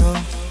it. No.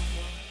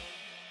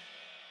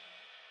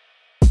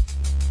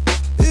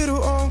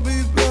 It'll all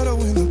be better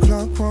when the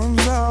clock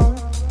runs out.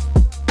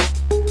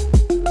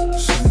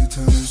 Say it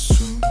till it's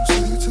true,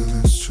 say it till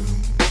it's true.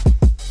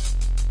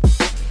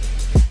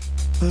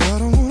 But I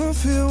don't wanna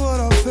feel what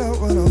I felt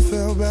when I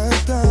fell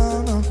back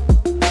down.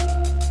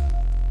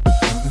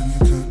 Nothing you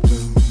can't do,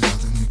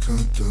 nothing you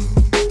can't do.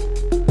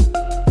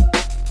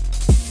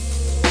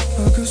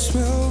 I could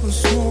smell the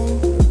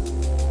smoke,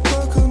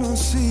 why couldn't I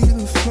see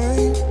the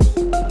flames?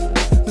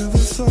 Never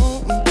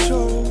thought we'd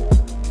choke,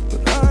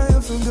 but I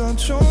haven't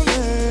got your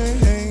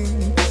name.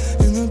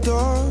 In the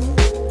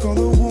dark, all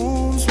the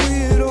wounds we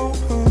had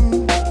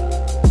opened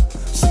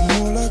seem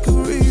more like a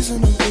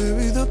reason to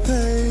bury the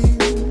pain.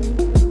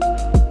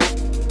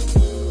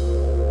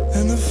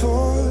 And the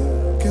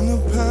fork in the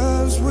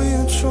paths we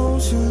had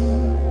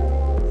chosen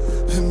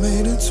had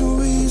made it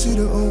too easy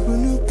to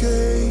open a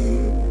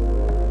gate.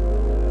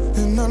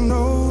 And I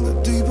know the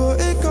deeper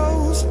it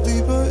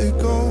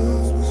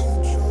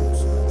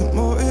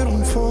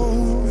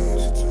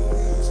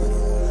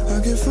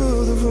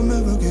further from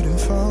ever getting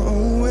far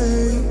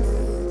away.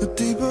 The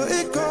deeper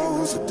it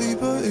goes, the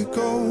deeper it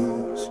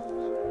goes.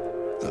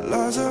 The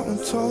lies that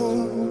were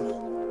told.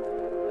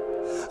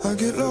 I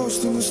get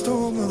lost in the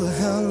storm of the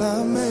hell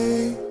I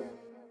made.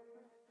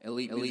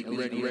 Elite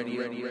Radio.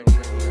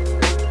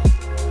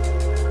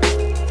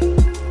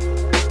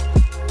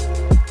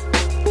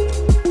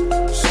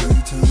 Say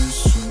till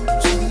it's true,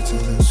 say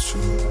till it's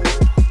true.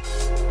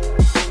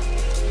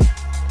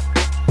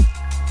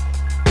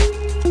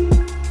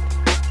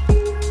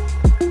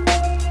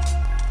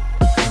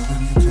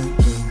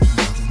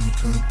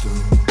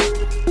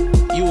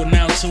 You are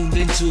now tuned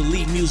into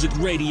Elite Music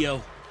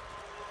Radio.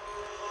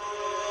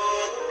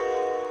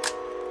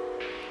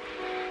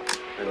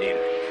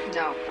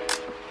 No.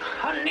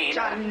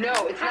 John, no,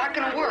 it's not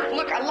gonna work.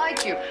 Look, I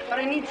like you, but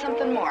I need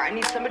something more. I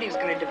need somebody who's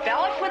gonna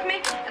develop with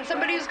me and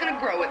somebody who's gonna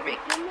grow with me.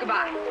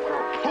 Goodbye.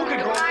 Who can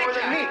grow more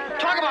than me?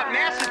 Talk about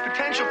massive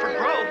potential for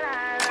growth.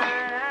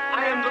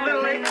 I am the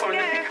little acorn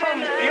that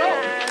becomes the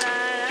oak.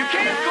 You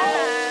can't go.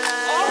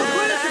 All the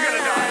plants are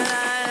gonna die.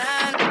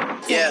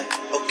 Yeah,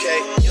 okay.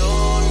 You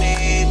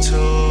need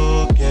to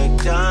get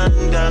done.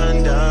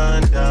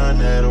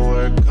 Let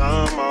work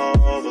come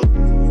over.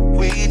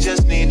 We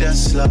just need to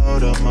slow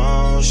the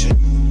motion.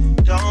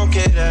 Don't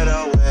get out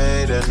of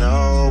way to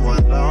no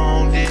one.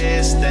 Long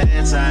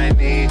distance, I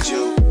need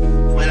you.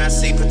 When I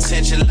see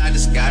potential, I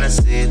just gotta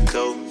see it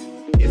through.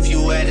 If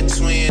you had a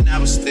twin, I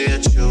would still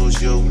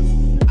choose you.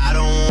 I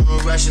don't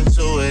wanna rush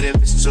into it if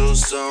it's too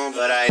soon,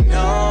 but I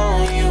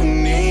know you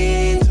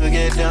need to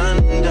get done.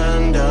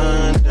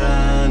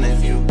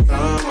 If you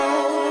come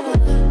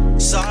over,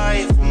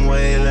 sorry if I'm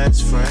way less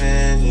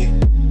friendly.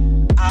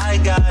 I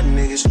got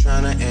niggas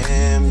tryna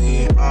end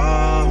me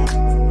off,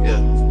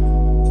 yeah.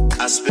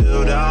 I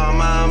spilled all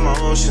my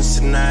emotions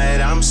tonight,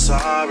 I'm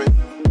sorry.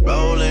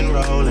 Rolling.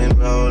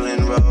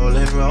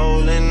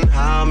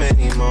 How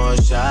many more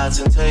shots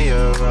until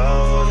you're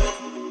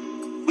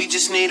rolling? We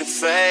just need a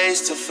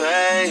face to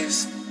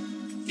face.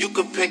 You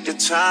could pick the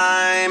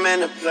time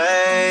and the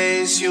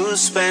place. You'll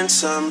spend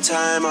some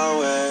time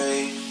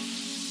away.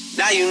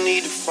 Now you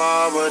need to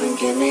forward and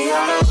give me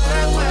all the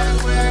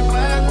work.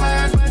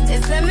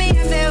 It's let me in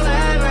the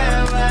work.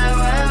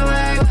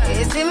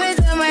 You see me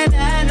do my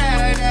da.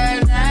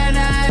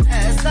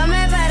 So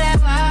me better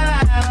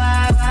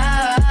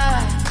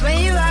when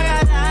you walk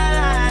out la.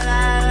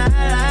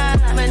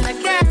 When the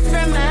cat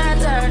from my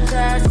dirt.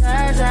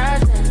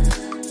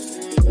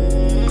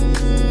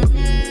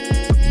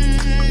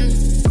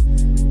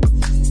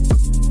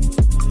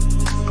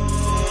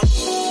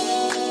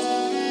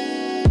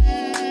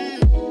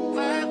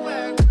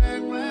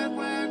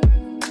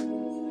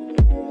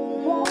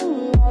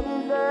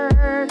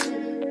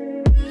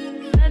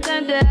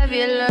 Nothing to have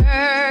you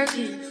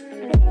lurking.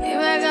 You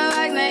make a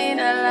like, now you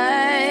don't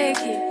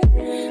like it.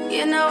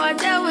 You know I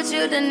dealt with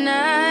you the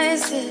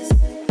nicest.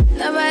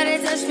 Nobody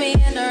touched me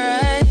in a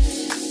rush.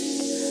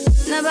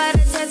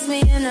 Nobody text me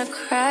in a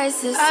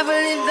crisis. I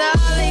believed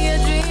all of your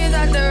dreams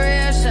are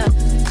duration.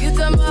 You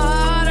took my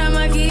heart, all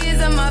my keys,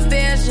 and my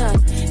passion.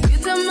 You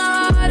took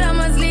my heart, I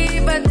must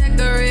leave a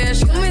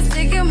decoration. You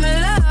mistaken my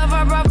love,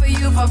 I brought for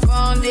you for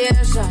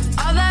foundation.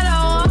 All that I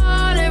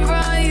wanted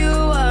from you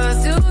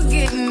was to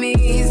give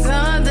me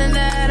something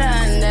that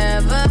I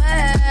never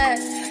had.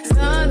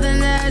 Something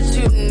that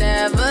you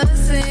never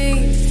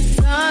seen.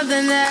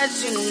 Something that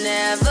you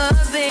never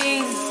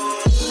been.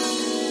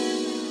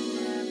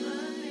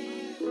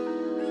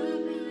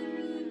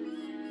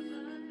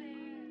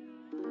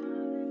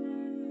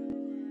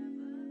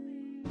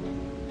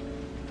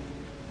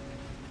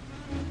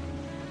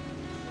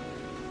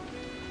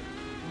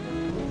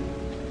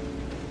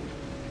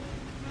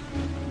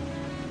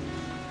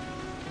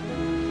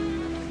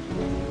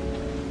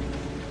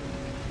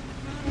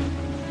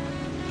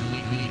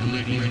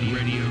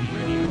 Radio.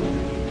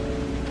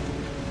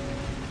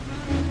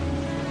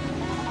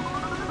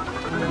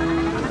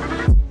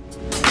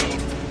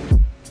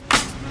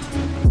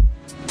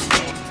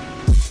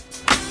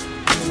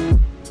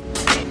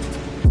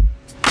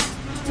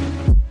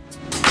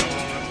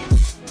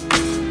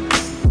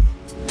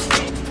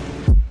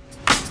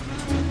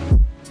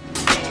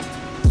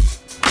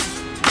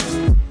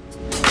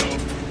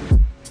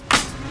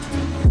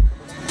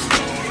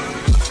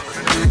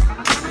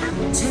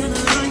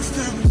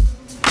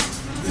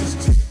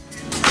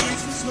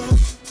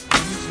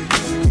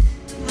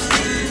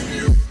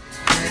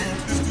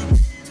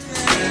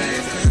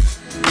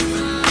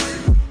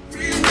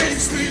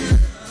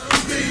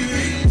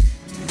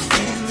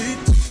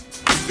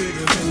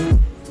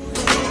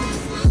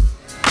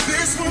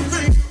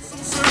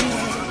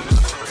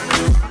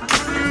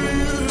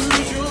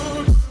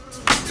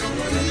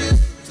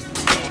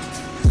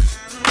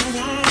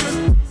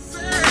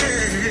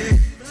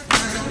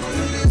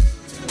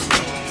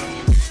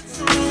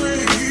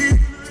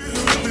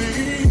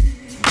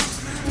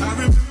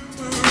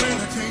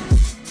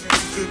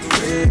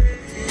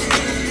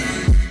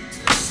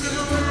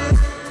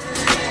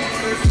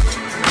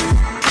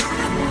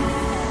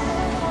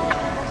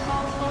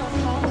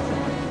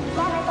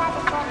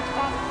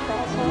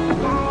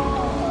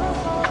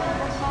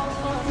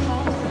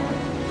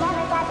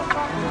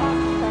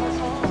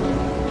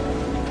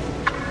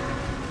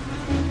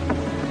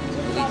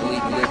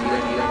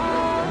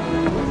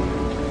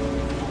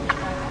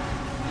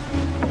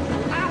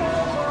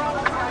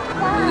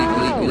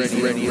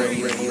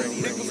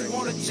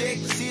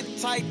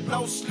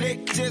 no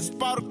slick. Just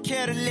bought a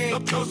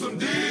Cadillac. Throw some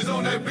D's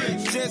on that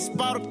bitch. Just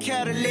bought a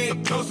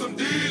Cadillac. Throw some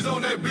D's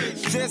on that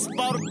bitch. Just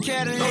bought a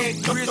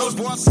Cadillac. Rich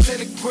boy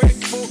selling crack.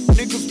 Fuck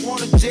niggas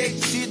want a jet.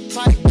 Shit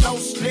tight, no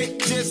slick.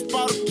 Just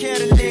bought a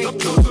Cadillac.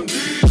 Throw some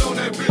D's on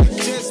that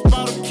bitch. Just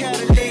bought a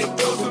Cadillac.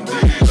 Throw some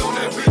D's on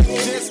that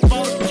bitch. Just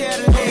bought a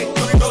Cadillac.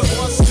 Rich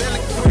boy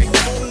selling crack.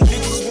 Fuck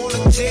niggas want a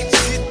jet.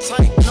 Shit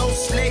tight, no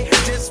slick.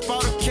 Just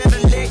bought a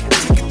Cadillac.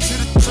 Take it to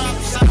the top.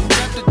 Shot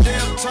got the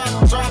damn top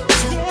drop.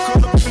 Two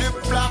color flip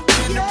flop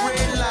in the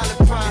red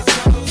lollipop.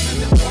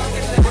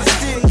 But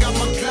still got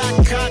my Glock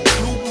cocked.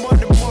 Blue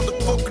money,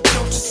 motherfucker.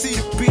 Don't you see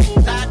the big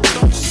knot?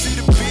 Don't you see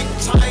the big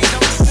tie?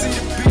 Don't you see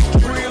the big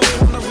grill?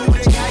 Wonder who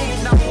they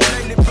hating on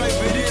lately,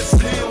 baby. This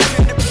slim.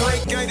 In the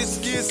plate, gated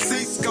skin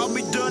seats. Call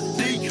me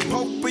Dundee.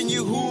 Pope in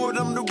your hood.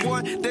 I'm the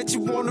one that you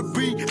wanna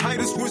be.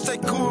 Haters wish they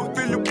could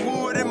feel the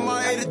wood in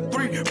my 83.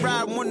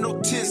 Riding with no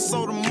tits,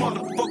 so the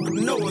motherfucker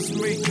know it's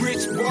me.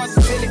 Rich boy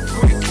selling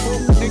quick.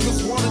 Fuck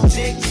niggas wanna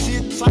jet.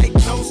 Shit tight,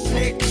 no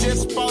slick.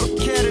 Just bought a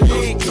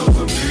Cadillac. Throw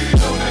some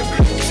D's on that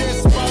bitch.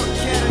 Just bought a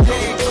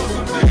Cadillac. Throw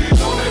some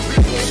D's on that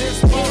bitch.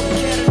 Just bought a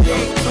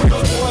Cadillac.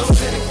 Rich boy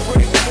selling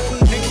quick.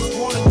 Fuck niggas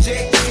wanna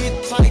jet. Shit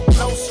tight,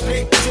 no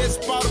slick. Just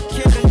bought a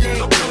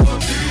Cadillac. Throw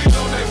some D's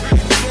on that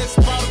bitch. Just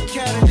bought a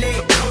Cadillac.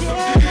 Throw some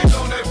D's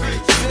on that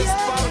bitch. Just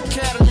bought a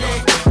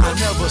Cadillac. I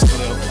never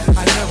slip,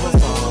 I never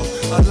fall.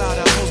 A lot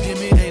of hoes give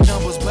me their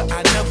numbers, but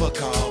I never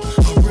call.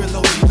 A real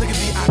OG, look at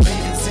me, I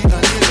beat and sing a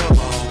nigga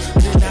ball.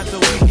 Then after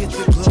we hit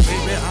the club,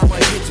 baby, I'ma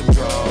hit them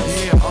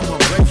draws. Yeah, I'ma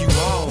break you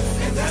off.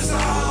 And that's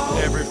all.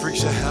 Every freak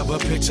should have a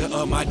picture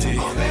of my dick.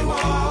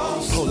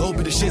 Polo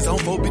be the shits, on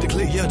 4 be the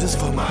click, yeah, this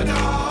for my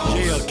dog.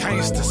 Yeah,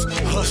 gangsters,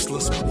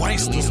 hustlers,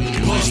 wanksters,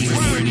 busters.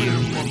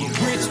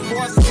 Rich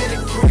boy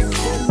selling quick.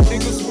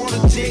 Niggas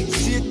wanna jet.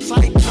 Shit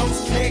tight, no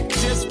slick.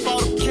 Just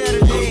bought a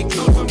Cadillac.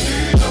 Throw some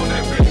D's on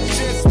that bitch.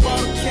 Just bought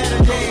a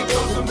Cadillac.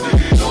 Throw some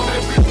D's on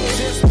that bitch.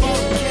 Just bought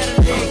a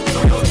Cadillac.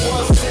 Rich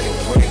boy selling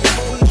quick.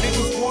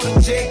 Niggas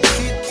wanna jet.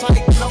 Shit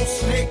tight, no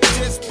slick.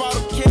 Just bought a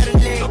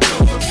Cadillac.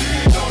 Throw some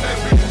D's on that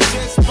bitch.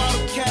 Just bought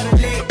a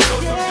Cadillac. Throw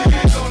some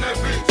D's on that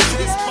bitch.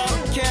 Just bought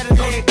a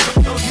Cadillac.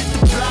 Hit the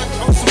block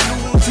on some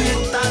new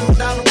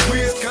 $10,000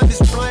 wheels. Got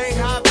this plane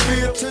high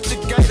feel. Touch a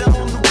gator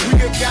on the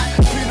wheel. Got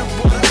peanut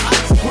butter,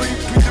 ice cream,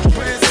 Peter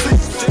Pan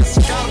seats. Just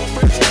got a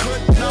fresh cut.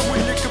 Now we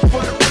looking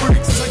for the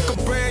bricks. Take a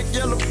bad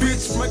yellow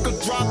bitch, make her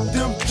drop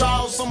them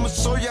jaws. I'ma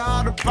show you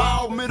how to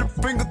bow. Middle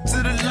finger to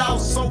the law.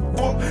 So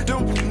fuck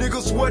them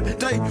niggas what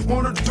they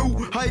wanna do.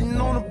 Hating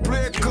on a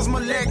player cause my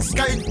legs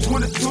skate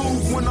 22.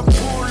 When I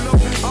pull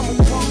up, I'ma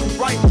walk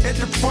right at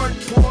the front.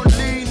 Pour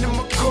lean in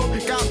my cup,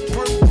 got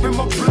purple in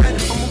my blood.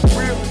 I'm a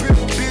real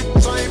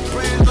bitch, I ain't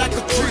playing like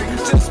a trick.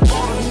 Just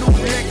bought a new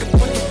nigga,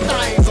 put the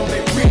things on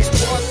that bitch.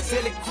 Boy,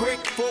 sell it quick,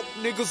 fuck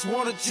niggas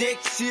wanna jet.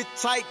 Shit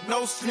tight,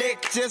 no slick.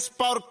 Just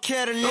bought a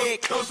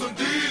Cadillac. Throw some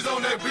D's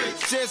on that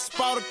bitch. Just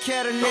bought a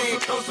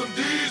Cadillac. Throw some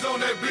D's on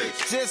that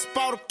bitch. Just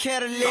bought a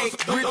Cadillac.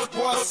 Rich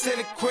boy sell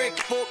it quick,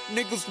 fuck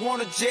niggas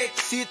wanna jet.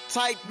 Shit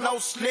tight, no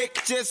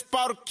slick. Just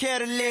bought a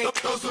Cadillac.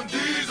 Throw some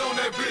D's on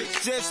that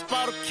bitch. Just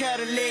bought a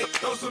Cadillac.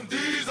 Throw some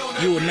D's on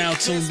that bitch. You are now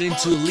tuned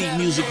into Elite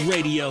Music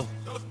Radio.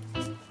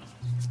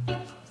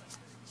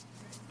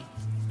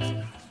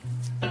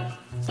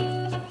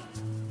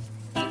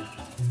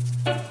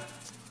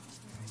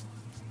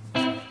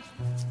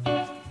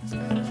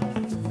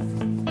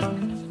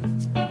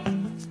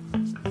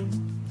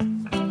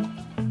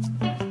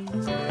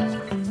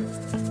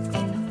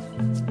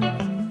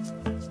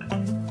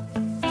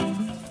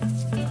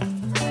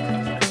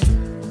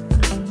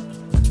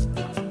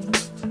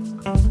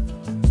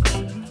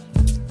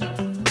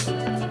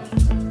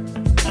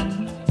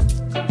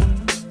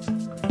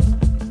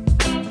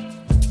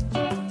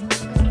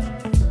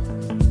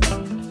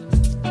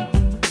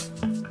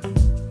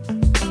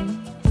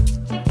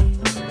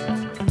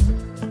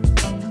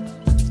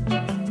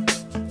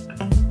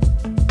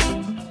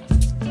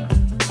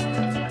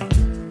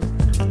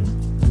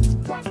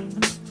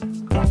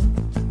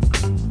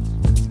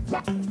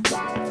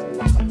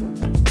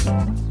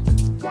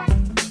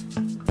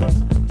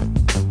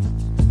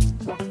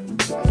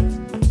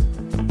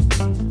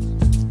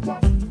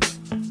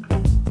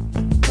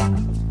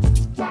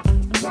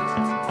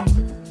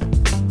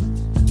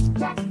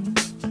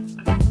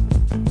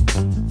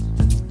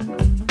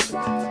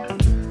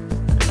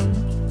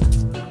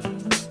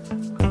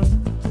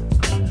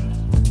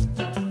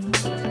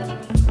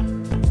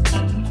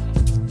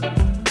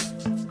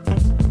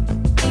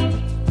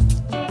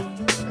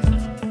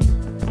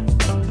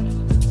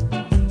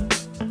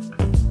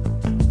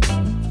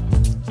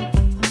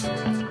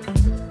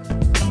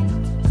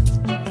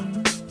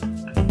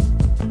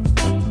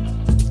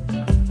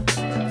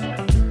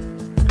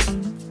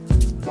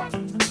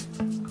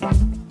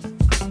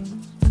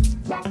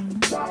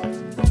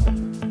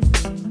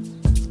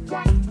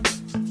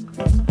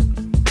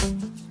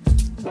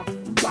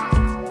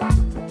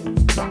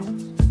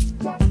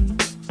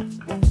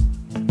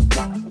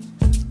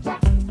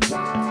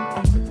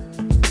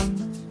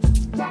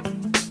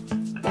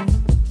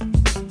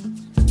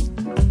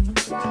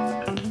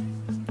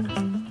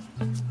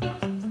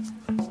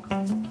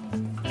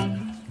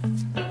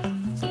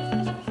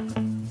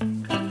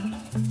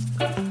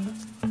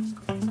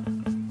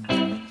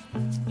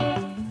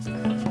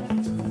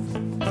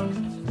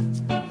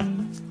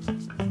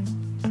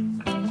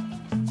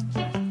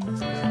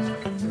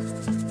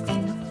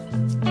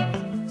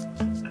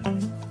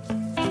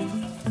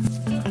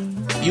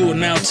 You are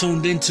now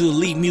tuned into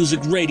Elite Music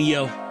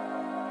Radio.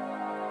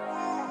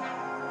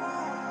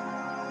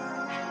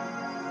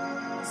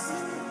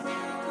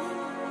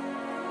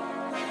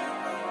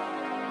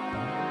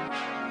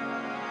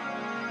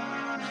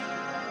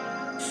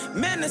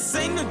 Man, this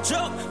ain't no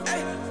joke,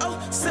 ayy,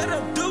 oh, said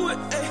I'll do it,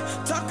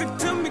 ayy. Talking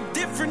to me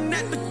different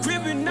at the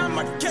crib and I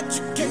might catch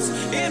a case.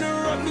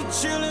 Interrupt me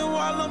chilling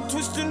while I'm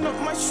twisting up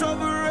my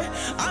strawberry.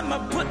 I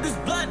might put this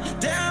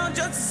blunt down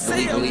just to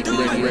say I'll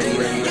do it.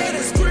 Yeah, they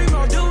scream,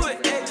 I'll do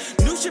it, ayy.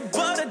 New shit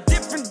but a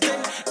different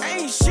day.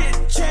 Ain't shit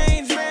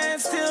changed, man,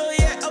 still,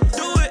 yeah, I'll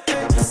do it,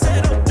 ayy.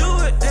 Said I'll do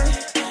it,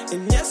 ayy.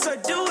 And yes, I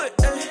do it,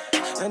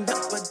 ayy. And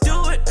up, I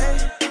do it,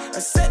 ayy. I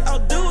said I'll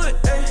do it,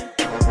 ayy.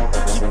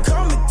 She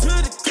called me to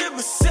the crib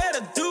and said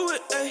I'll do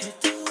it, ayy.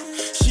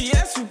 She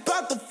asked me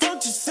about the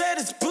funk, she said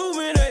it's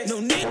booming, ayy. No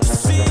need to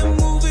see a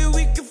movie,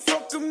 we can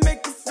fucking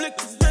make a flick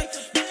today.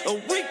 Or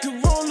we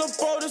can roll up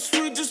all the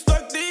sweet just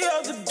like the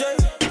other day.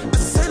 I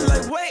said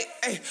like, wait,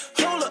 ayy,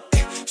 hold up,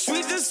 ayy.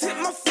 Sweet just hit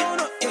my phone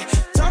up, yeah.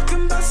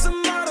 Talking about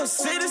some models,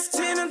 say this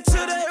 10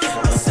 until they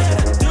roll. I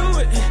said I'd do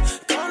it,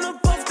 gone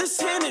up off this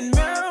hand and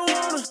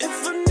marijuana.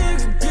 If a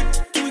nigga get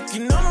to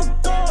tweaking, I'ma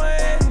go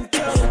ahead and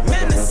tell him.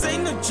 Man, this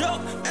ain't no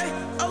joke, ayy,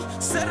 oh,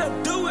 said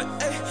I'll do it,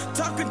 ayy.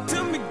 Talking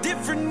to me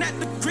different at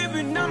the crib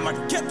and I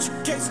might catch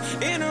a case.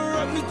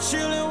 Interrupt me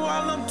chilling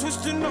while I'm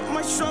twisting up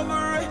my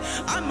strawberry.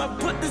 I might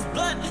put this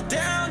blunt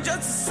down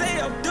just to say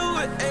I'll do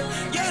it,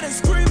 ayy. Yeah, they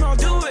scream, I'll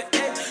do it,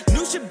 ayy.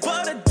 New shit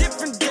but a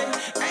different day.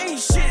 Ain't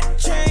shit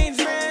changed,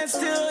 man,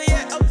 still,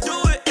 yeah, I'll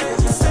do it,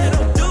 ayy. Said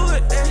I'll do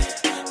it,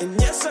 ayy.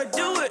 And yes, I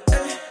do it,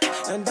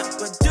 ayy. And up,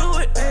 I do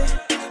it, ayy.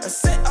 I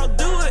said I'll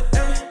do it,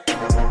 ayy.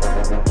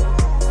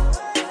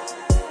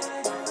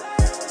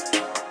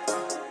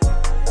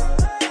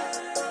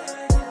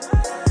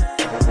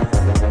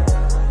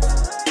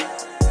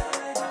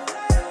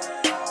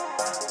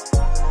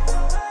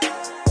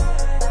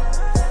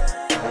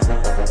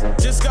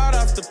 Just got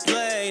off the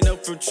plane,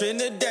 up from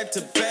Trinidad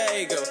to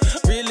Tobago.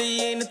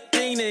 Really ain't a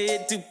thing to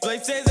hit two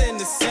places in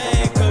the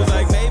same coast.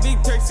 Like maybe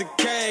Turks and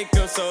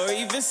Caicos or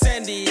even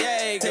San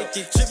Diego.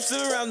 Taking trips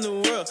around the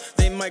world,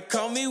 they might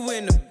call me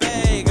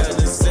Winnebago.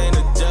 This ain't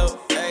a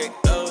joke, ayy,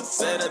 oh,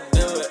 said I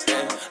do it,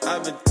 ayy.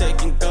 I've been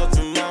taking calls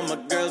from all my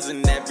girls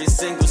in every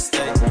single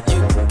state.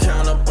 You can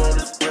count up on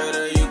this bread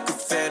or you can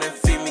fan and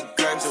feed me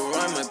grapes. Or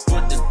I might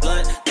put this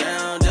blunt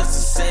down just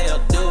to say I'll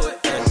do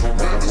it, ayy.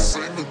 Man, this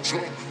ain't a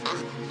joke,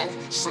 ayy, oh,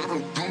 said I'll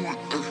do it,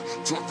 ayy.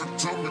 Talking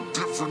to me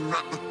different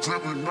at the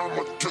crib and I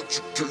might catch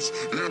a case.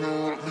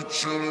 Interrupt me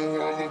chilling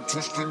while I'm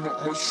twisting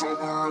up my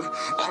strawberry.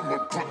 I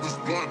might put this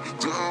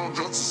blunt down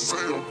just to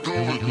say I'll do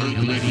it, ayy.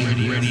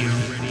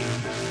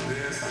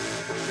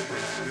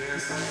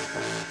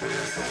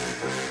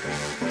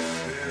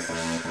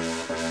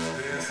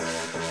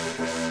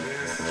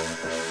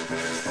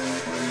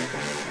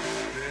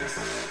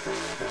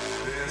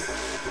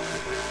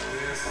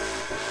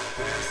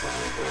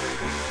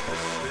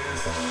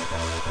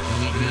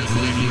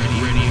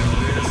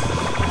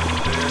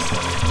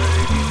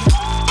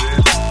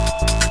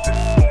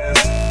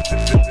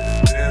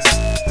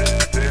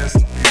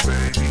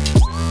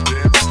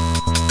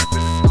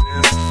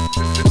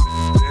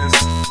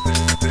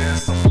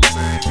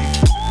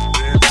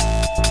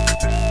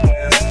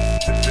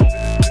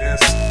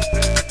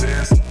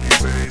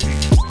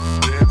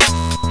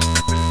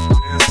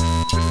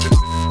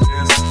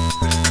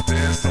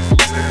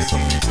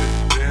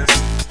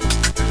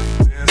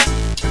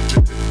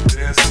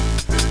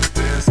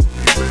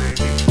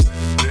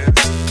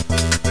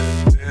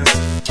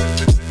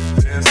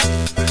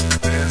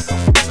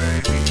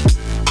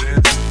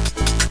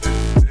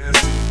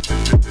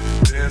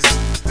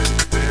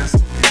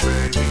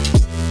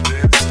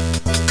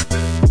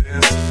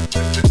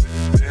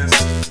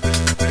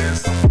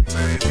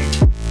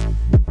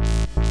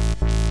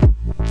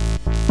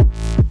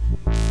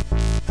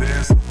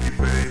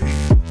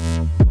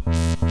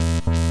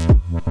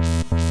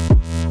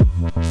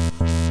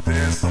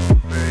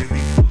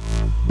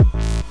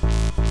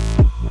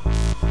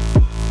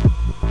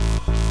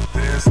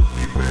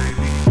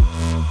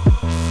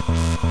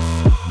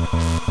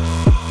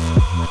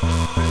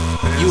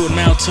 You are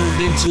now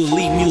tuned into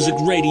Elite Music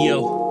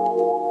Radio.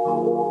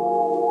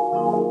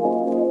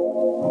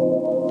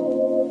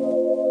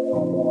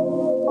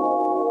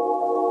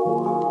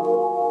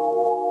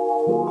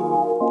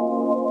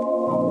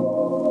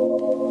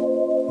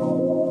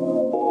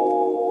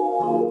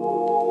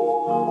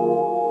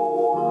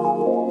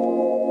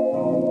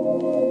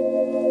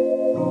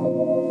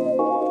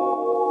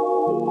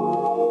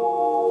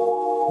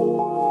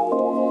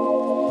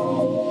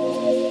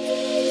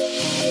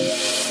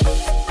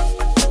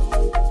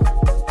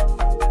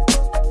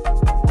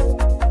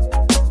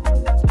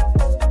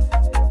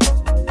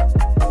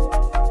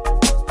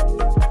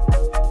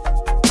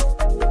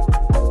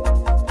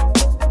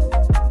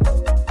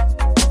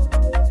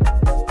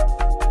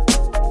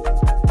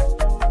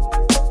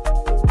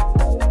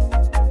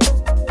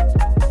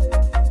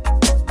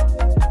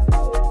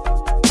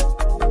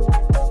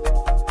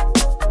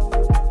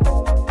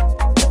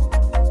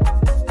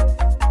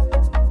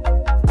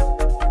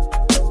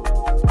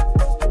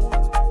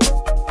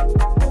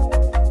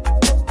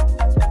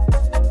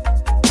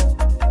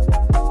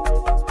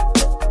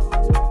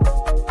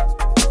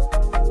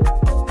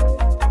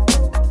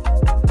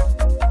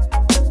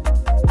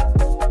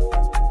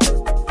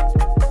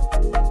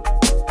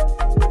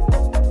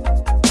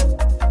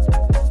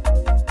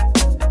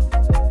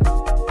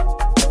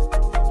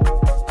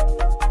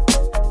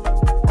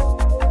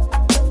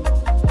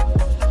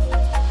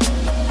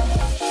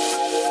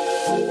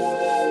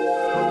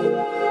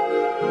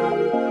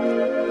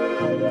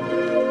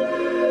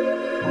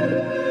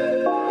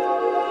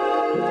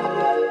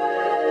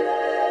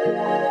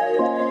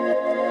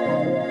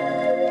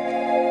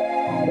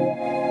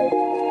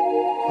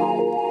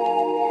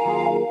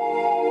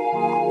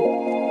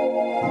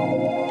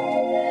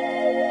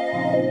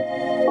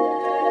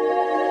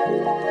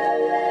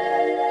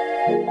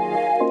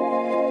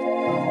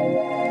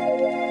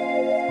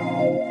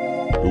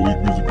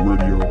 Elite Music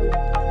Radio.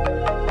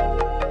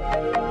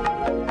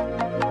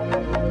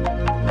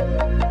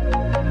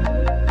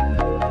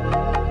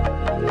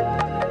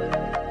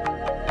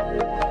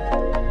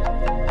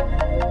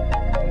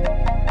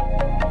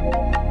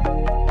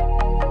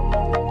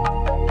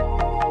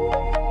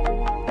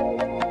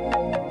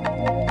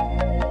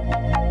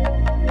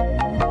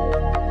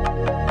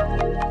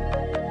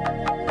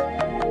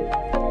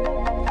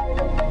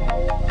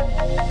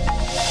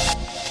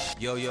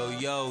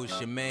 Yo, it's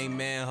your main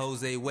man,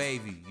 Jose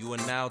Wavy. You are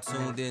now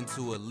tuned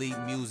into Elite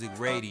Music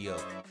Radio.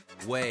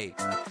 Wave.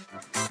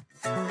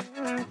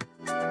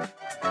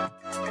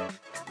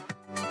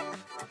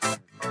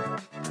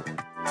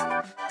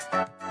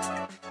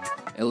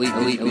 Elite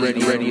Radio.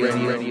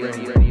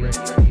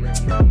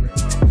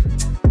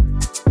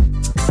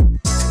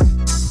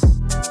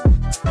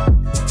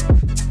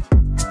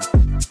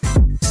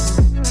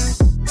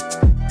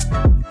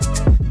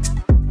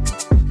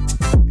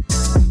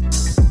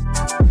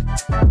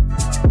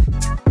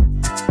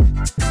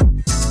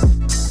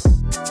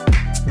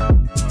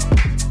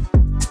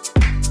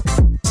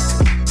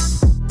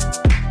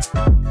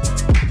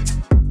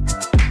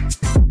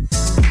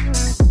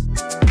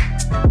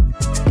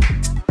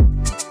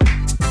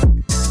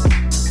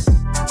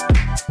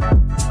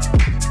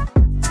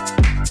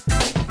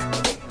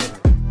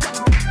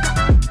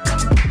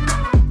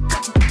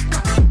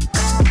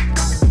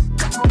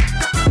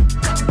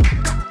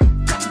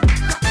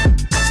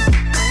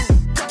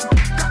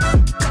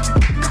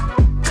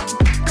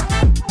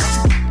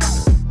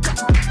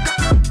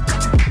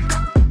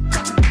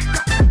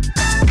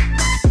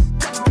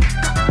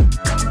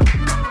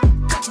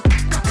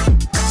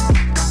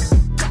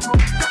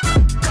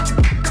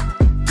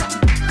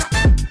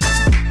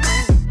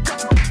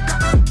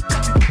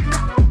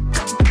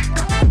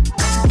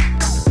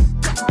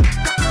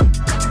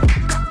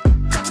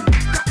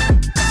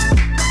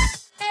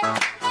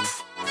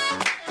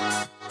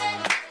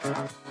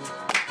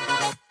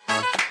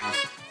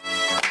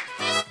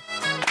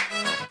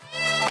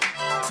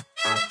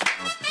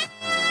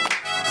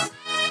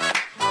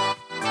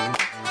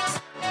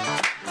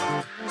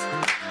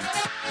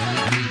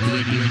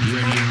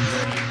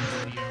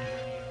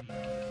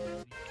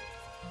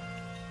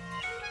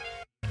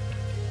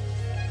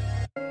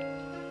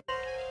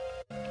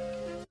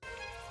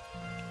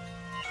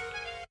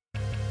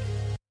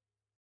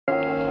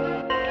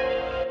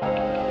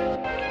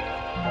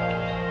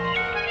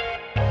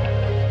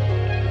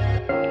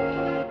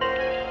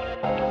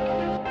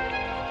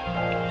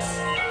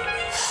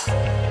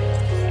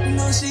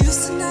 No, she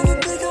used to never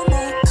pick up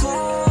my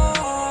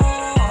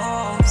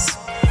calls.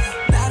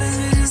 Now this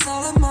bitch is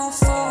all in my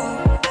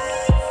phone.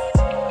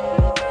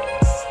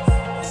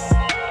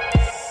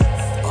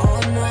 Oh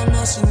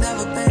no, she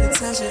never paid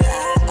attention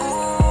at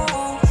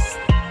all.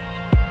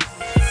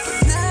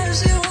 But now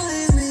she won't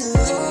leave me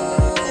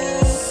alone.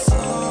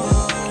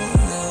 Oh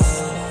no,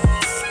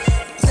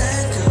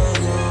 that girl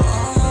go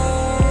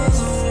all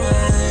the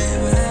way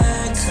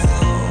back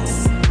home.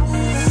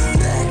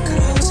 That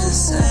girl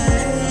just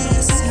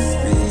says to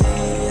me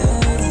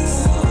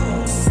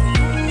alone.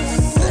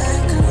 That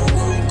girl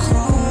gon'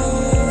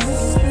 call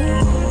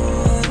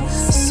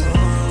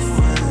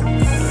someone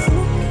new,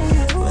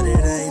 but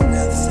it ain't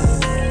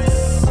nothing.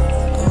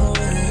 Oh,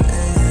 it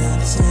ain't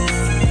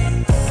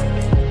nothing.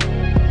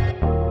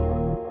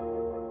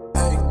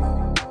 Hey,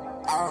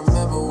 I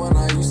remember when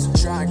I used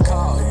to try and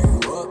call you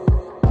up.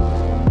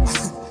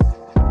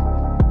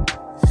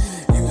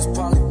 You was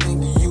probably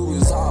thinking you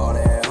was all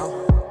that, huh?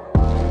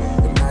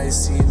 But now you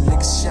see a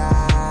nigga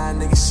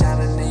shining,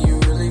 and you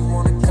really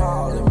wanna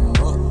call him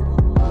up.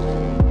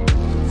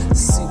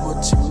 See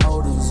what your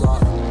motives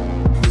are.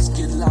 Just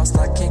get lost,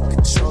 I can't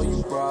control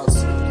you,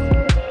 bros.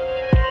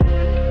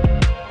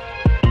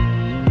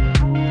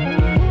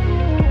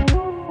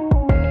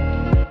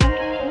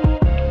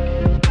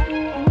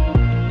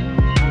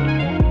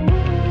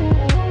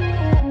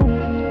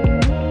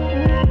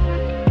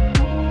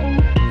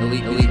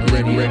 Elite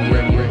Radio.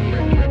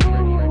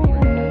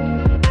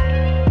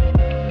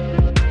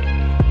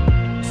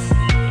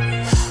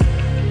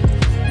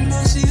 No,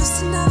 she used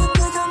to never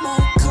pick up my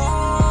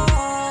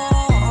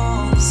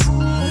calls.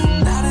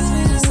 Now this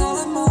bitch is all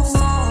in my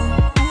phone.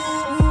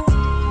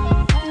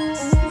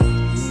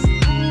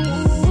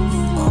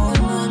 Oh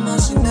no,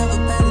 she never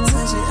paid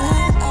attention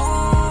at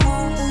all.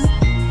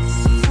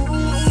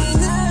 But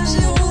now she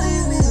won't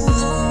leave me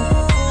alone.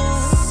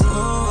 Oh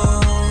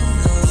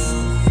no,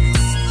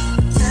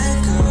 that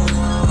girl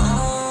go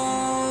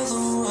all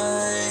the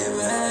way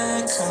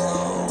back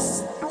home.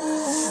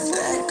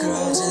 That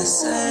girl just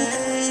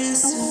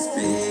says to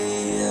be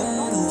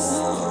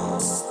alone.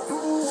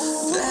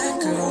 That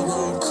girl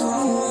gon'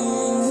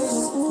 call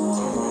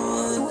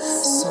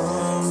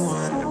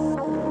someone.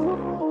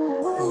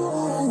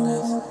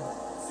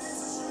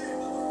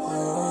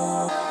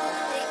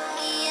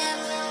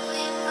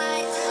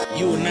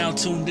 You are now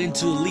tuned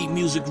into Elite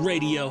Music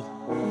Radio.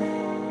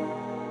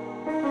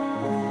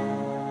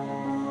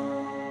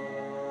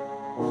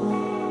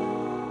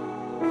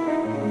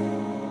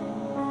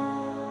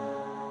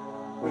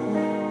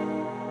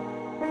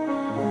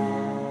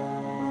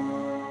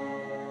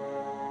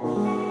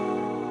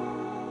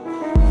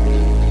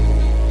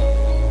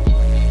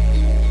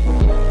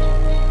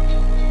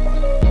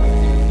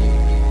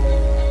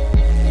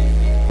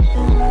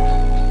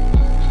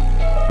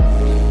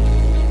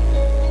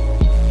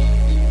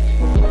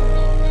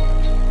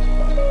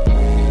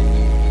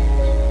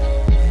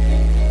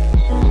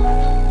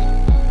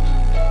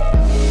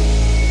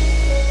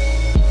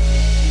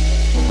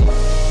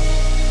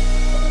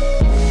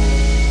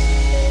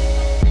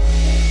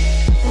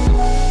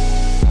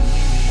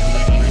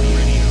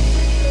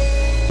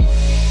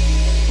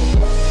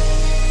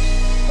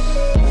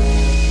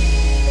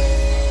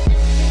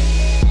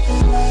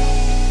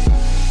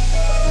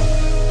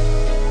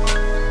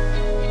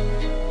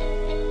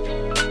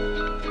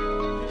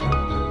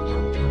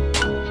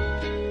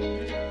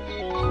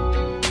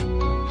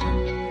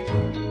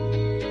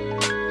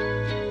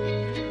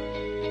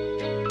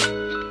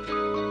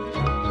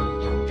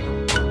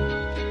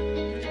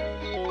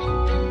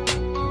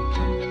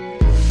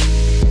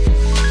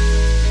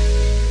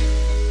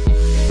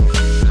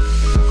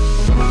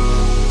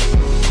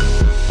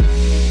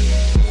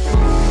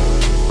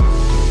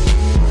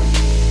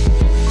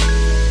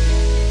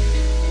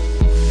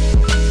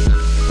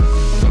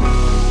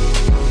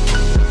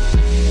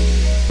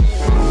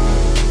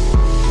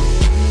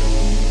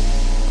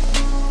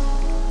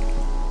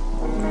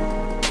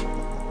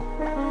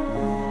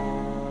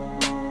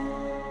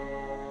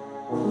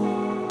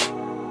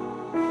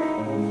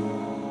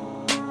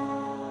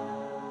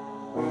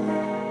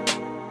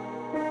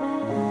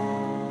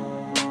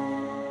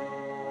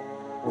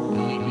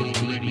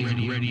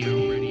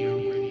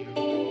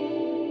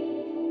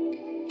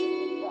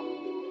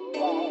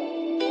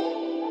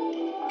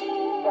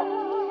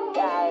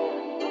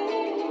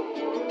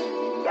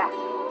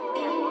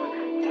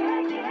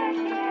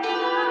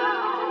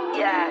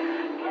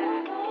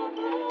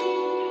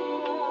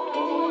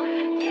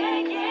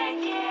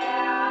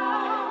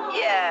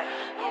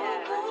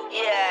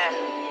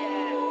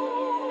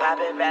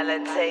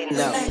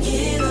 Valentino. I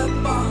get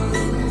up all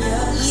in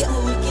ya, so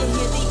we can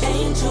hear the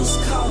angels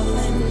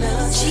calling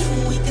us.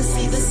 We can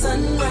see the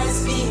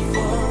sunrise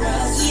before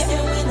us.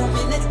 And when I'm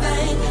in that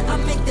thing, I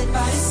make that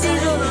body sing.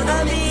 You know what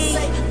I mean?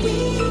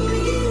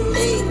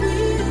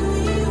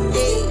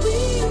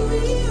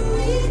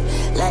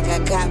 Like a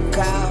cop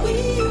call.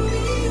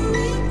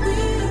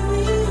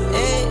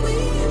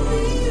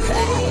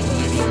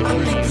 I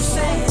make you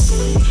say.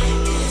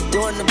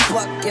 Doing the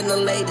buck in the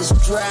latest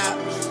drop.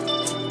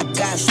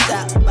 Got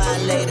stopped by a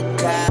lady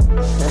cop.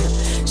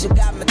 She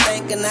got me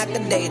thinking I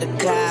could date a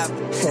cop.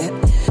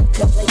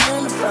 Cause her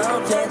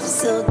uniform pants were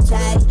so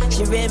tight.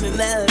 She read me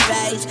my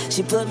rights.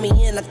 She put me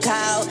in a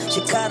call.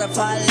 She cut off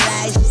all the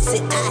lights. She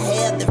said I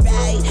have the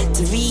right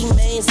to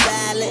remain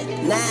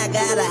silent. Now I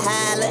gotta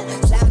holler,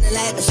 sounding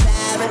like a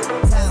siren.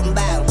 Talking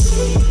about,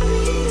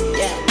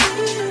 yeah.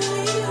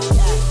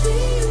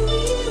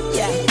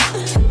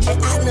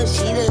 And I know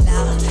she the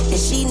law, and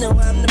she know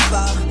I'm the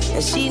ball,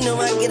 and she know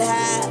I get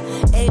high,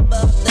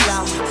 above the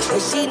law,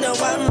 and she know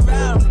I'm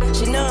wrong,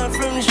 she know I'm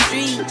from the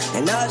street,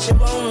 and all she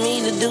want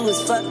me to do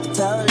is fuck the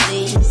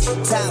police.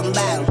 Talking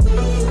about,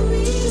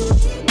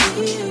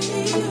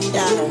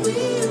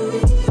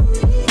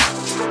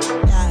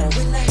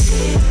 When I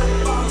get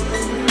up all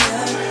in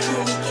ya,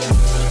 we can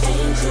hear the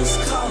angels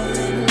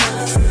calling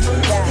us. We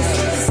can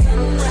see the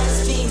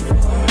sunrise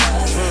before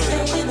us.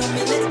 And when I'm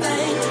in that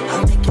thing,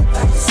 I make your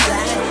body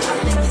slide. I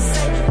make it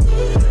say,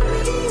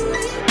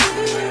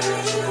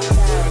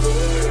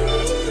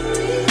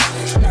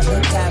 like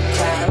a cop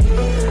car.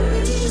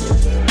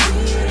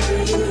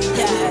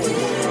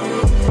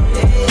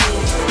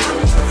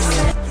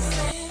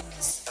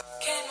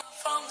 came up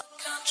from the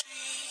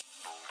country,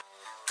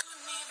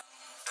 couldn't even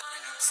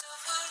find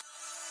himself a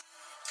room.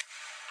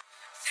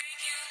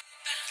 Thinking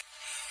about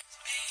his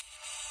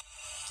babies.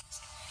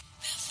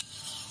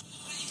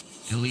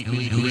 Elite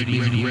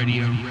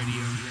Radio.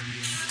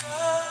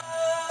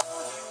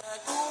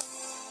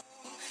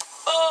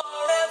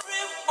 For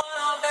every one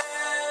of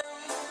them,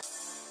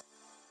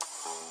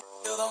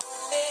 you're the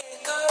only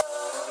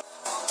girl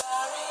who'll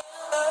marry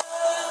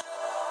love.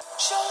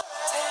 Sure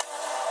as hell.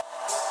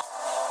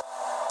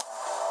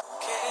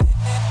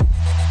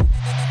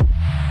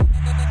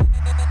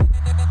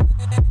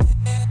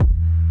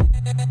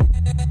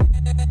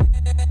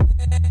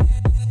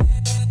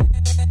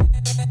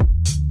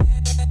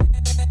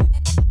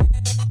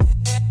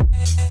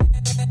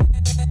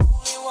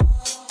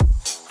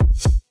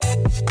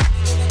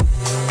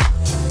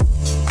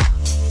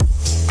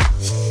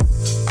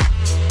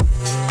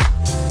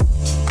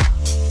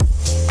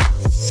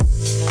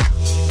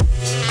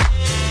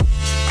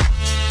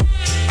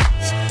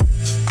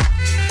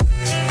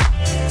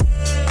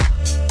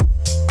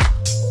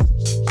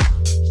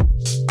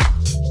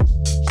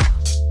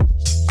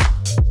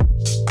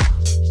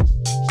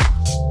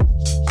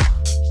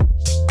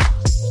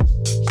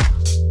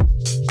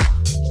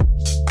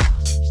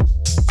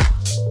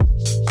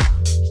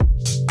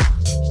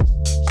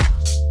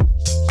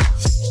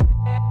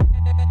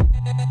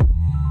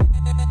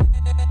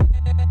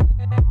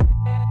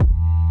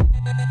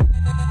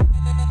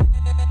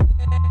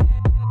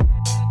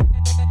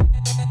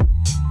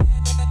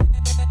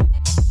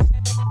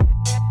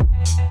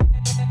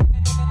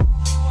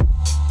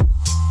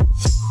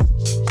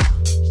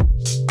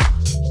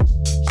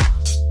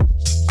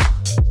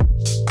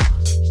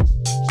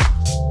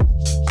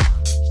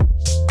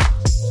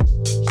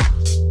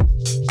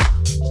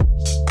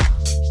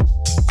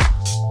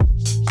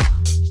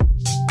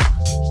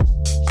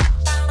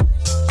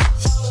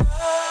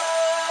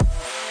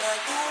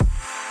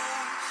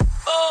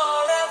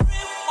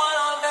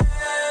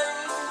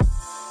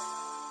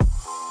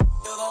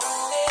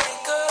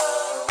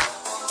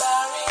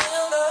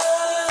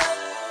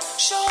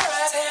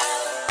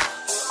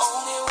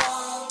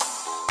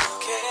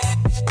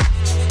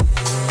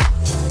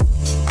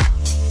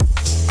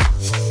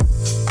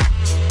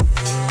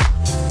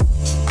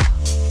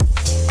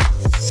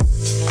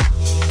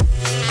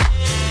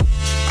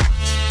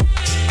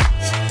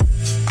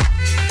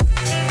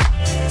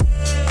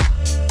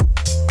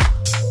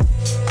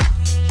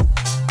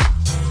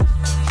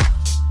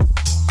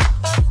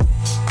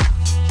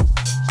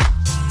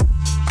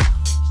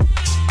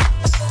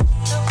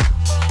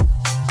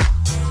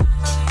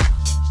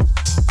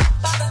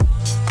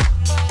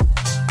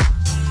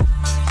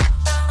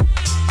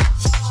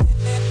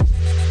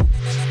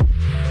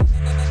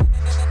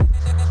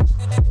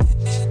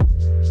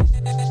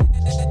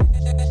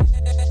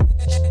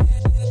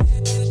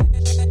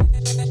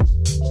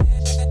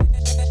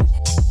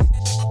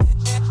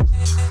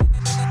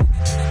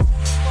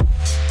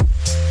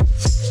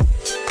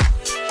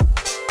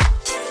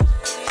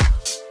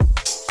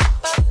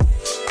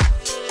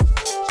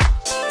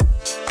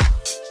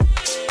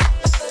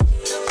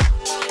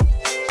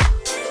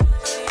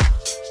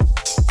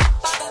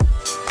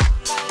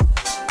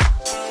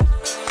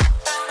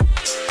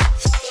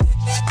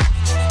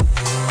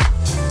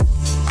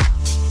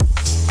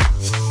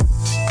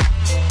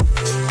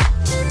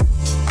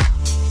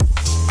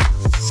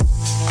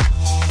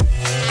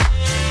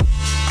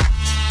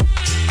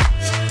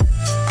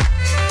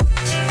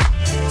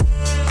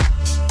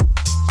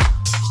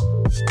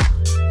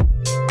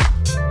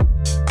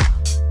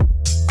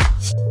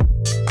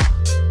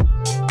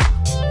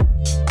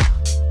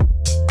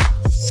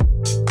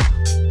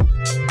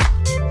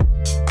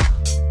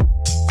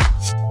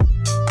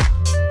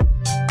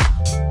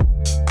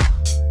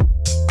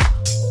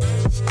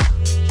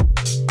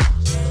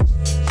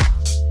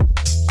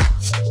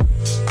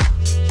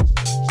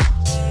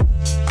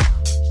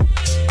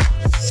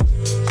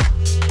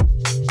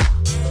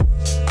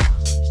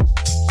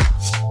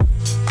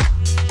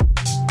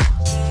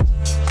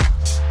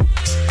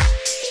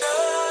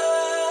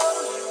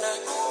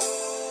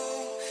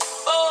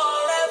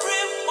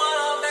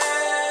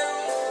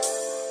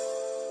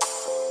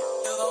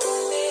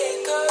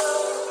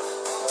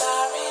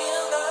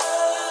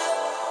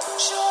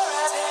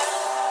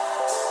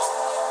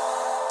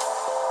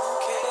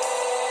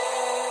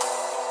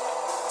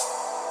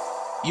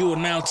 You are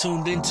now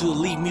tuned into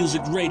Elite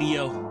Music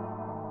Radio.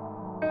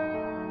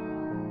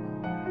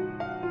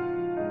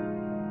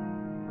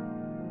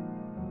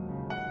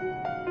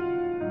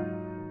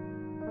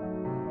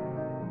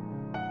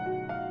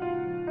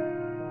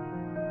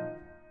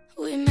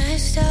 We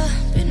messed up,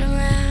 been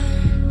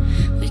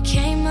around. We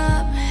came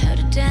up, held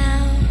it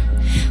down.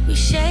 We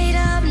shade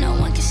up, no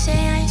one can say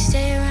I ain't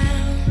stay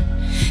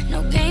around.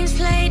 No games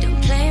played,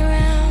 don't play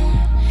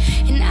around.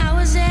 And I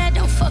was there,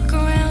 don't fuck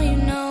around, you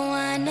know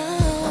I know.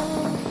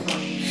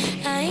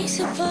 I ain't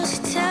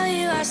supposed to tell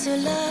you I still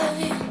love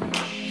you.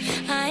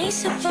 I ain't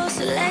supposed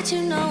to let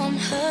you know I'm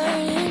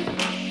hurting.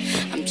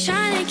 I'm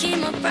trying to keep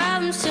my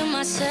problems to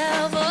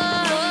myself, oh.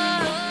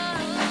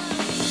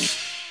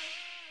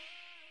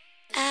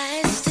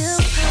 I still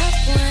pop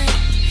one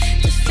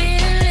to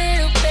feel a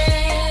little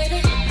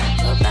better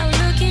about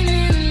looking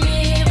in the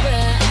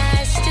mirror.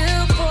 I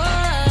still pour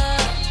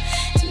up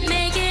to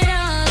make it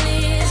all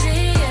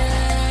easier.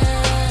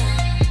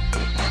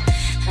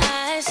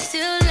 I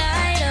still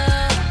light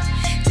up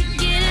to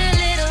get a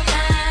little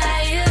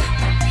higher,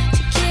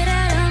 to get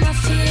out of my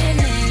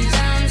feelings.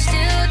 I'm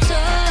still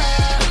tore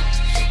up,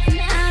 and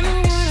I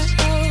don't wanna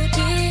OD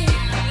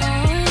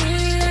on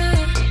you.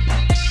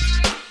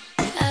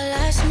 I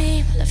lost me,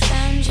 but I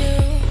found you.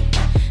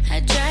 I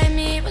dried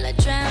me, but I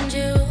drowned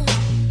you.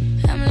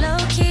 I'm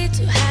low-key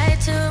too high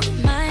to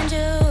remind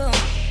you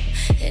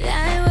that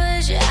I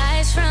was your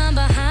eyes from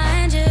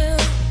behind you.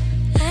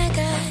 I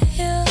got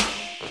you.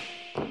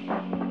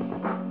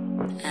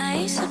 I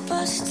ain't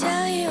supposed to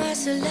tell you I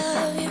still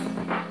love you,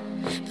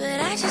 but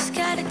I just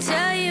gotta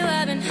tell you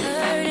I've been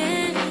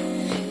hurting,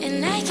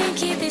 and I can't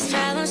keep these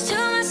problems to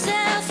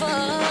myself, oh.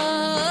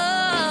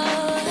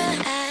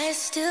 I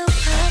still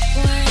pop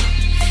one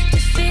to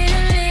feel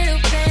a little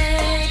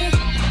better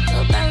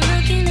about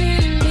looking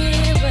in the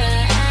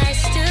mirror. I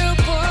still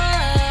pour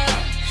up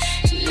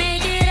to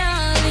make it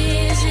all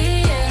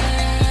easier.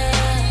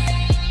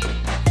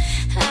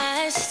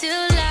 I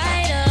still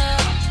light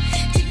up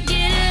to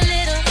get a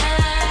little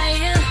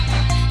higher,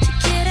 to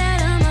get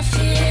out of my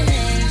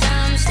feelings.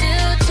 I'm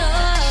still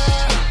tore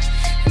up,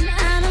 and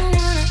I don't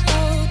wanna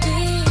OD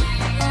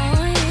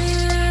on you,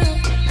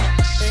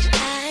 but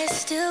I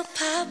still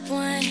pop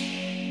one.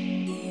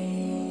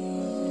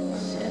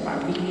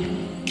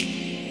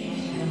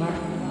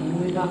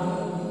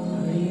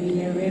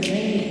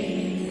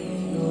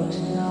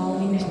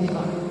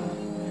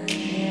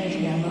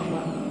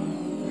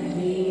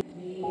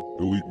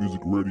 Elite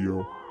Music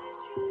Radio.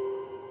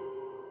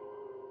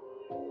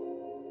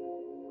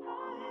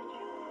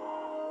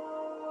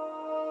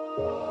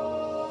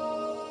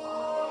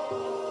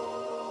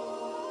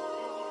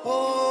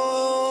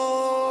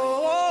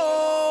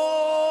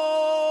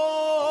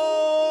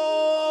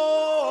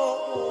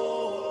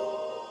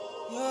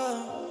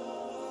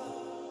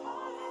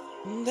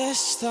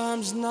 This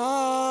time's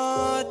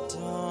not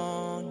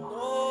done,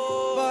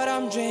 but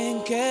I'm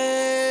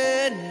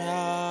drinking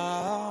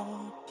now.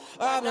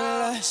 I'm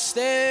lost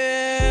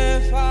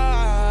in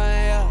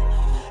fire,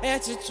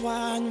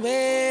 intertwined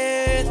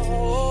with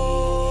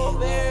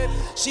hope.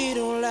 She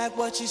don't like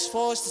what she's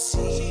forced to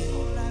see,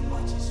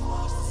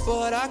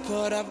 but I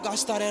could've got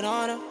started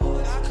on her.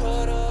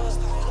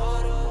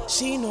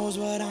 She knows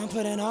what I'm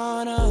putting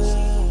on her.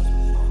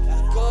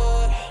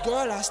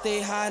 Girl, I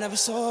stay high, never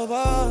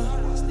sober.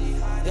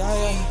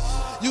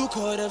 Yeah. You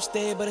could've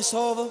stayed, but it's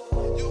over.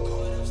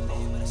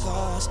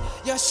 Cause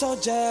you're so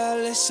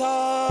jealous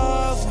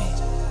of me.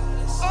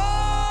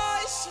 Oh,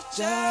 you're so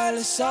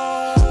jealous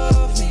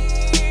of me.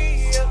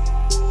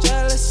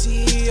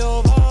 Jealousy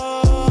over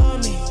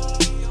me.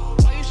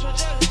 Why you so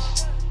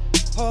jealous?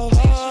 Over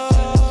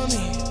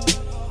me.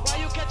 Why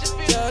you catch a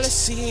feeling?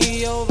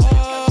 Jealousy over me.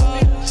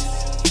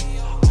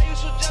 Why you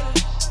so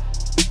jealous?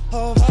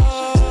 Over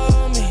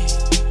me.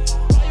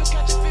 Why you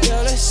catch a feeling?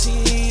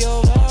 Jealousy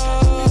over me.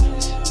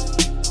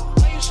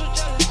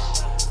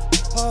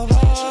 Over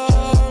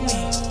me,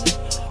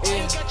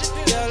 yeah.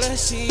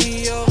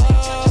 Jealousy over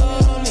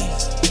me.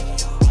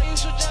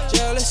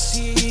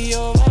 Jealousy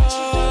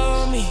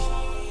over me.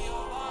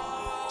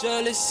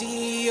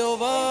 Jealousy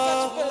over.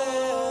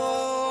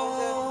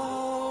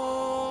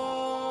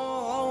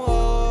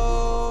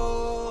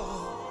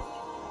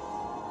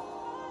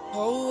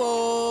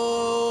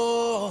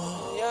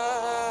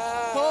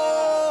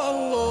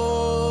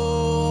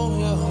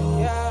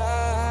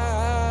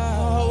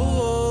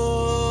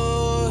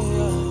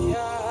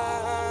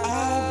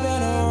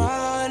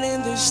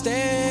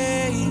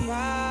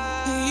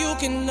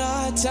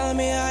 Tell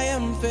me I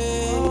am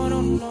fake.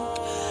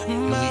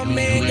 My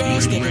main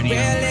girls think I'm real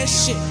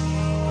as shit.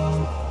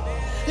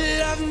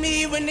 Love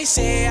me when they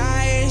say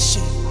I ain't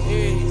shit.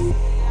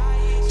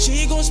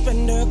 She gon'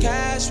 spend her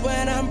cash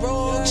when I'm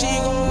broke. She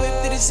gon'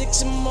 whip to the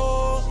 6 and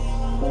more.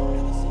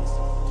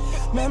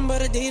 Remember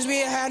the days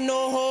we had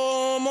no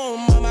home. Oh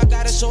mama,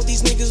 gotta show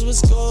these niggas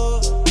what's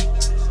good.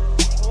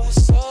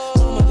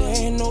 Mama, there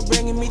ain't no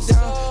bringing me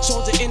down.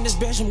 Soldier in this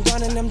bitch, I'm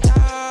gunning them down.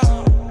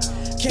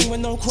 king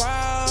with no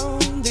crown.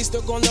 They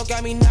still gon' look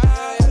at me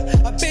now.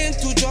 I've been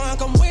too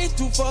drunk, I'm way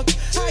too fucked.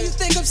 How you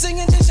think I'm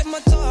singing this in my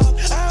talk?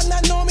 I'm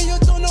not know me, you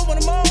don't know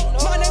what I'm on.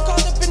 My name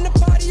called up in the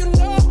party, you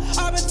know.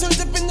 I've been turned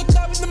up in the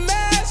club in the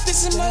mask.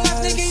 This is my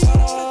life, nigga, you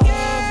know the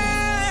game.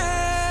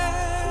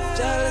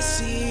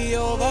 Jealousy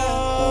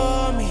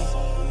over me.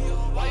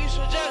 Why you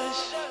so jealous?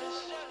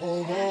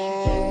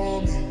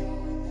 Over me.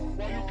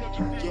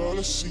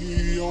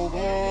 Jealousy over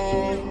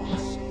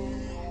me.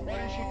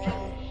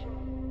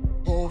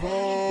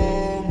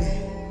 Over me.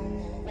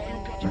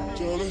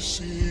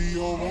 Jealousy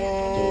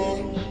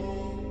over me.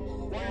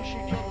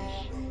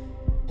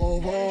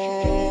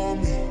 Over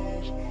me.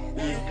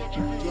 Yeah.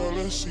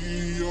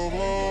 Jealousy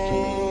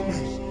over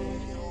me.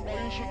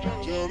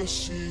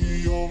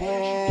 Jealousy over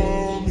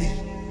me.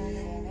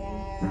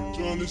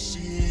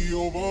 Jealousy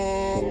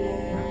over me.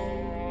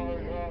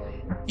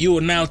 You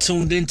are now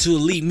tuned into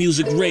Elite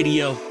Music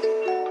Radio.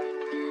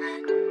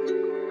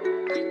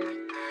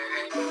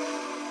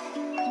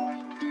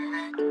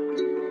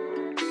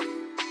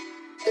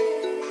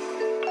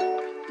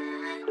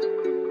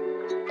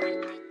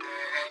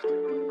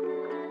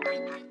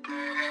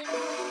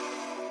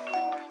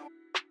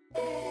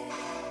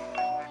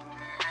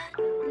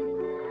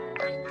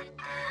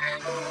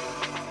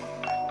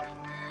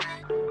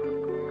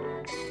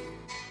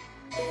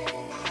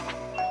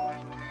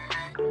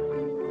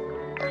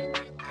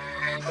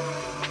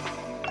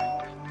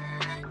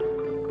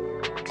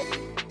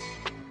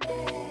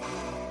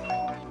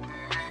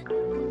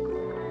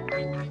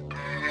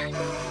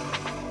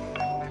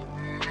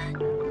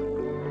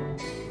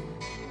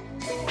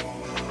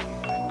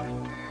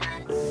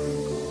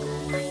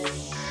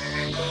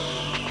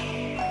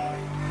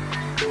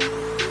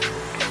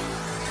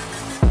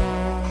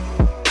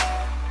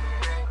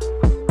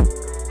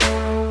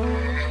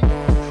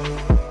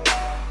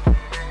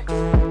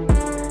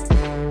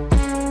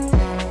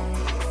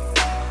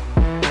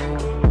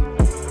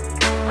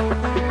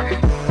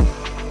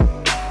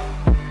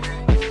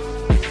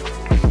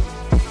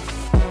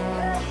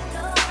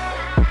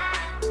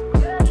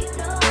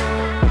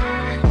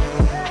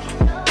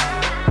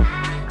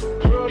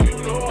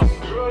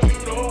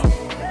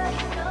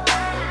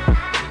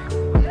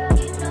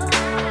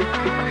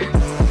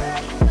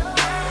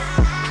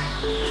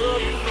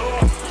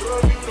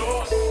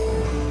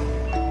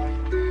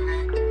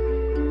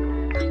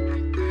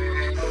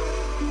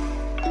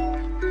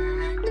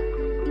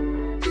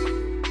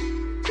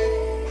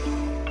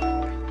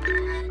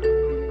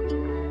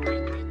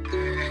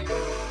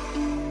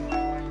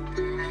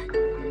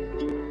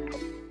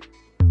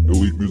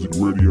 Elite Music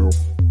Radio.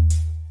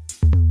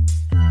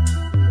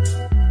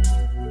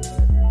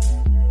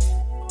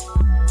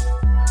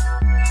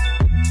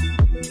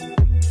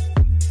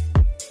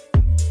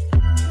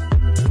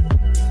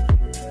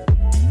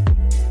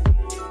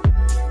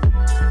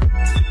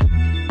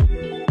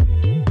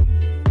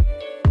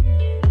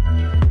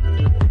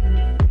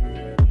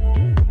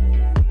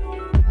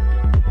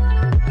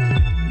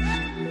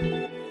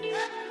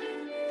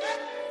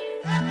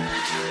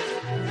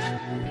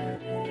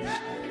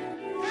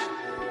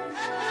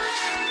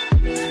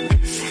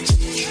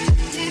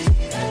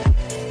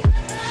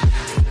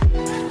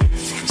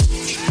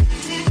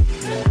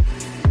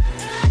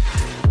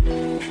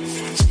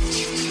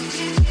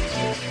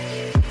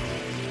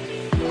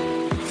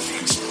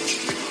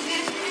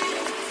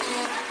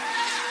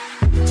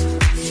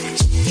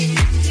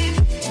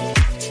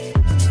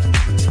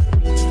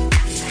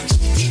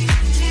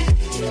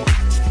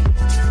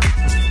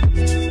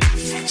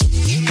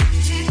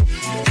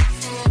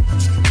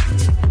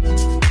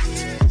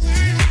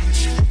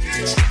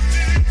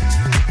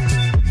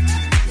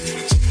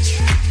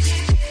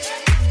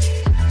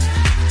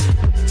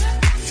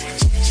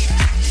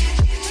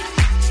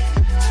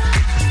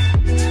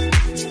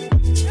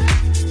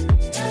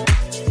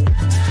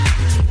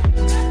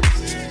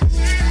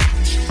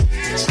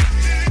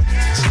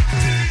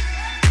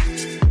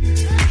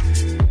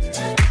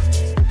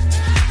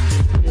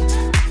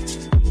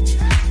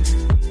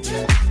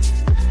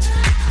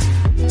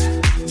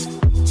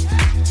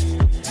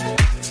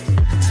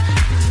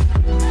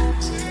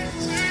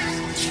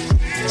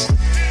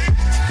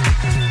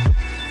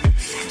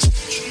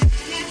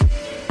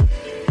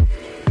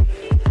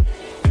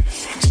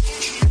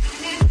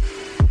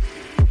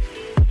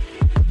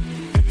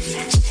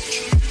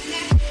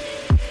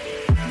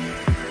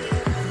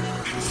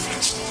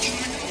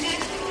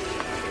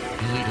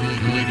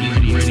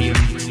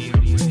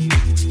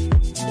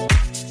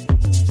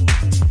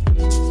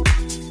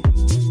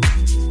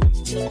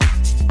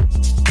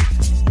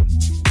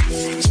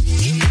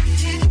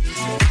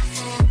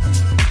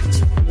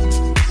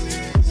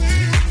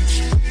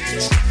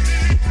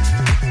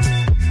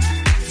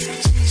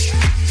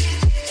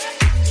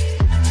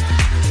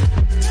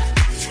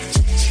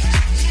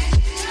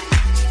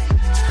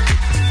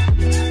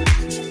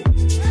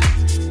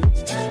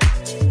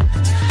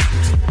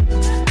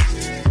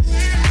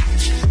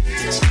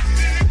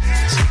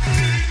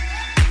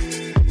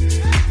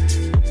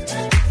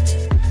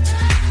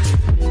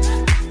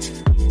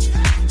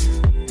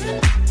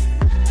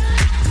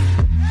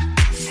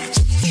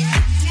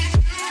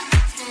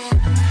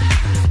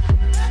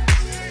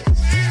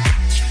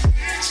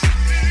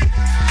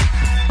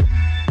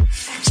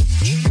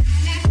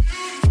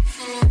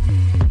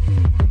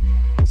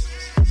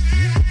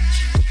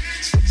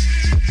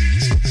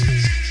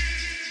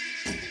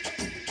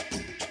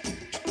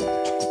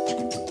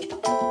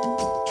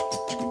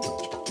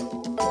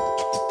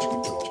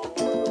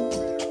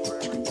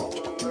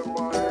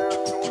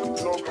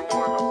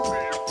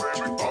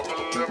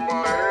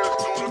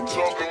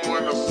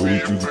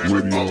 Elite Music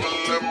Radio.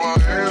 Let my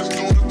hands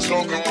do the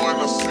talking when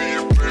I see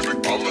you, baby.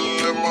 I'ma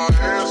let my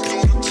hands do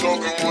the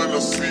talking when I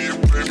see you,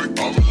 baby.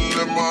 I'ma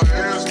let my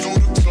hands do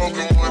the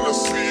talking when I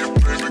see you,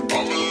 baby.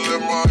 I'ma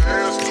let my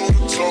hands do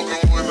the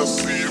talking when I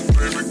see you,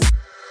 baby.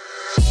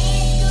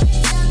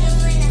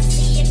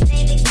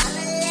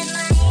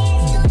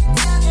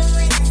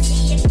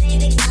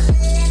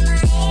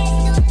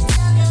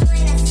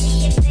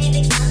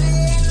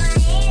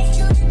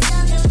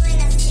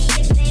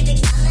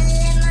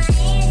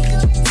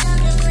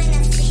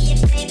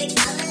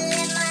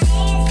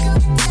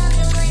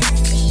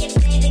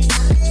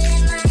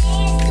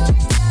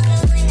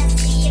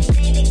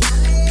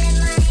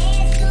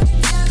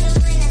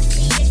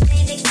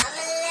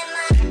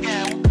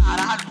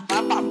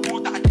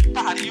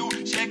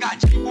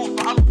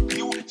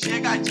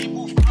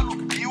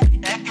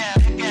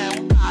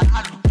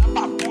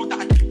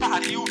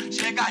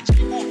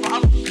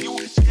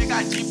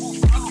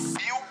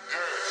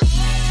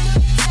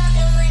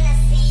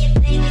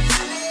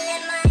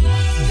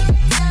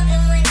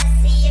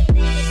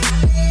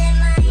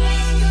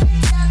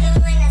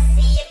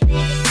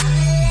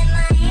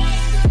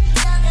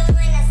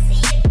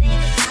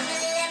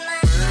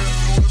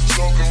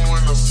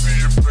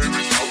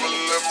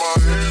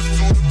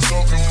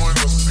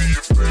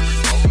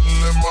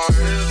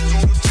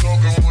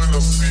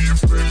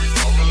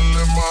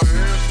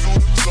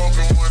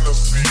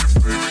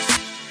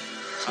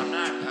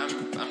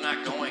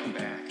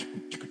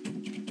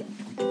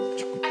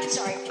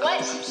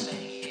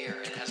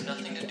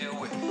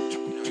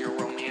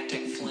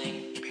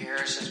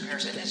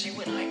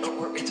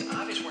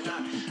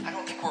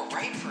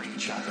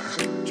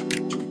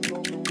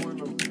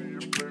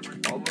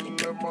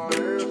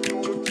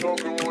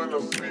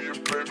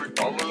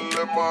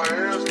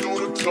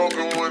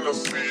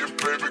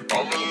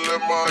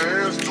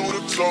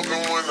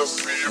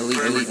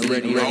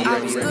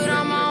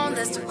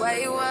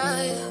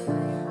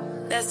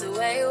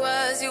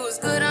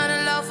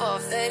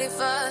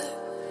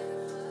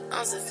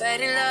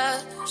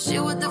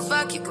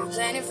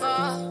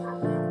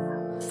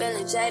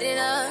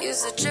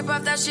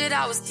 Shit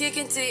I was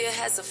kicking to you,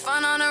 had some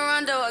fun on the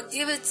rondo, I'll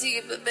give it to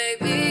you, but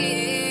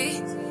baby,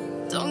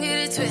 don't get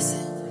it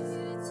twisted.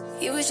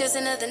 You was just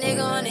another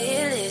nigga on the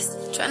hit list,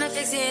 tryna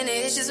fix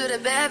any issues with a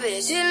bad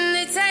bitch. Didn't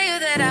they tell you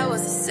that I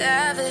was a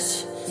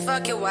savage?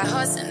 Fuck your white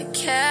horse and a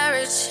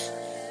carriage,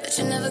 but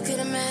you never could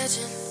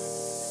imagine.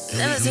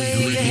 Never thought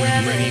you could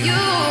have it.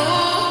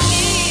 You.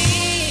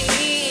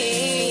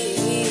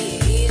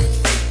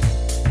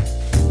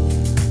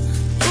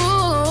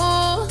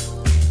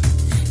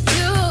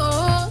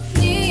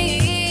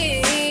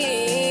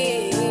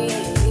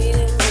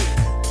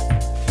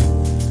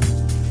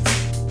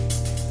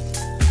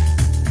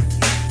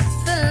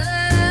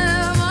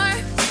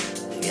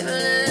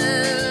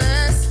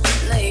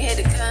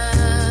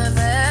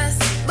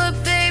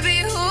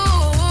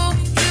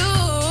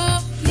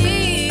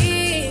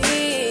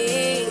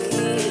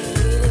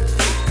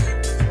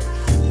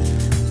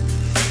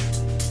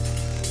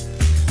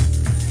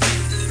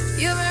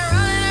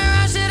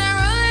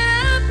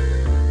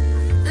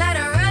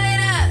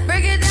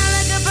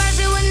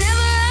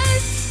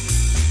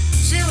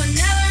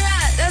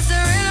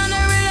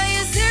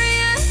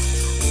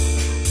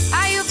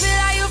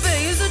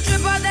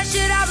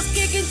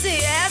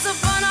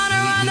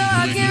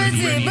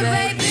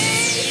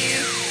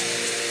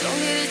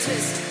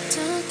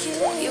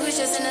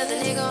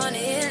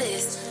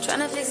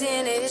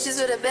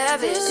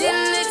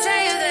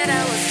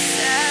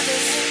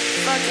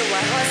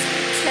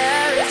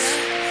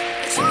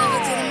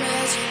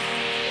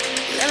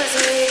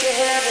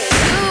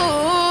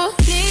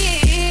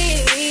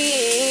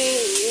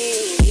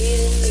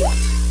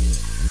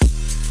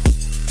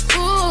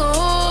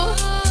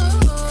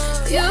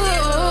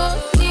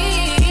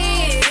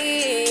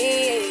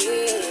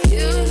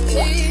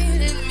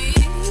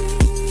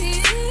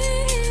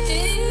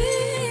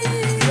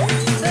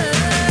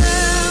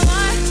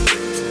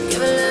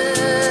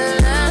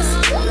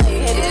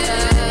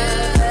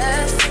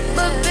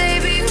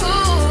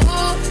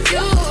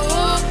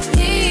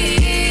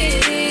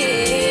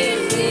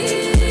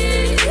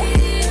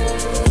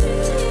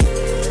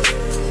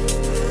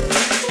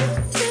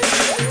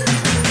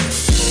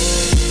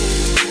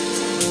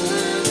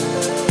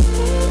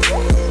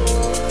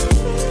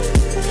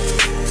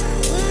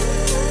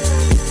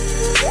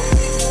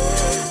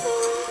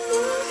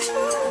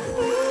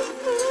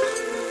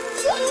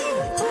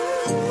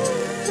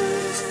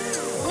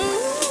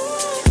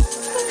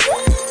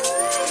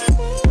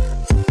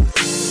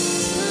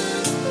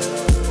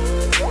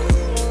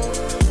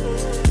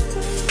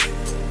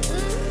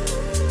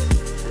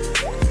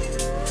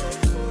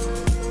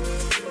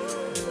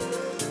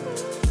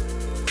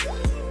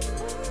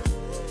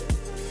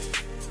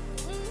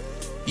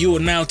 You are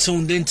now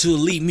tuned into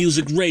Elite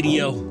Music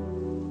Radio.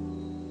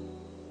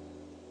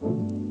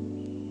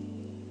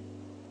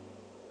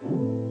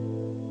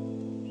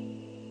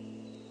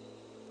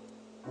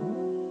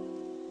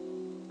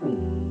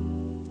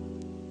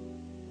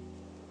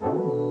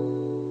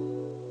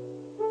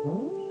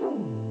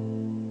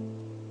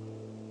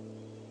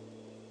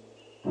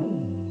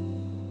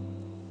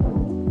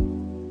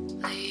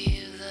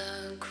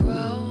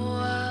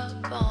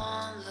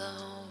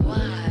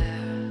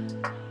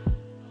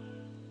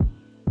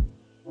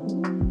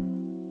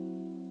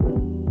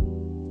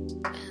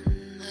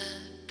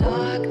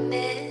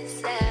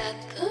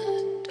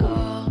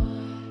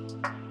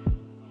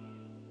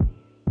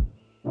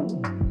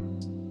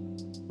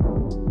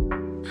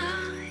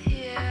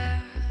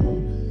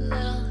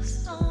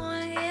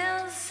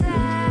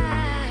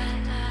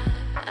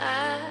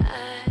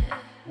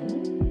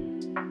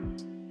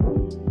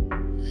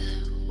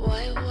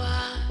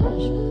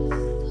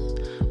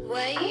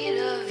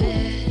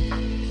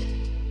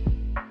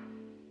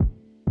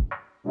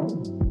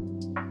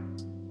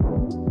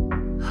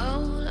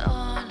 Hold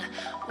on,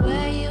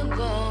 where you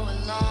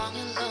going long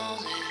and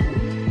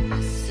lonely?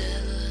 You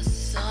said the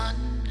sun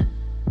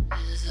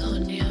is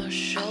on your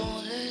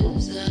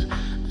shoulders.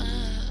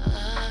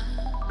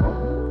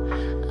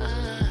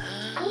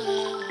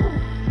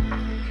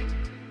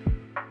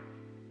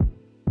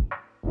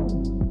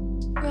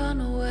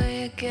 Run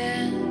away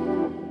again.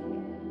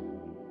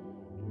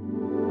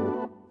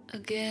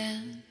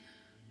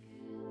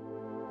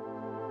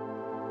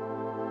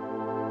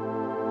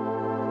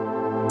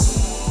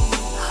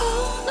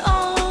 Hold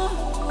on,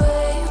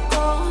 where you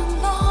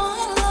going long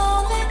and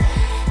lonely?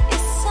 You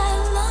said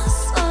the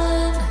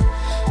sun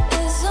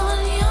is on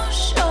your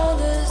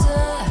shoulders.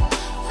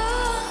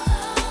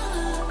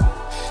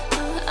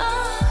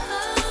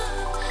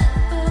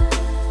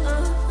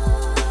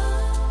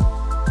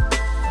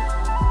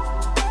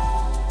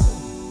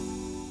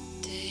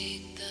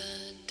 Take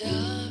the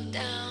dove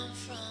down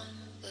from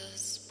the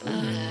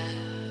spire.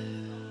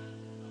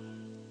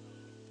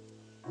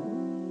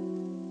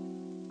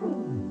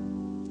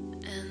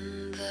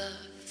 And the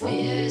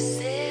fear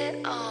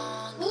sit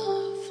on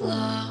the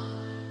floor.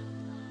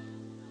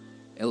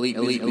 Elite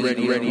ready.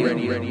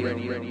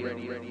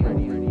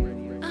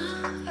 I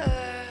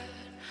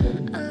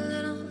heard a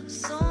little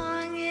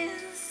song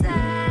inside.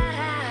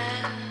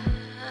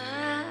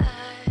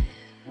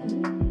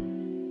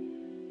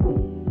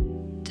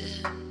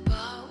 Didn't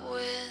part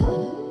with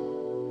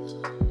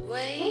the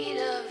weight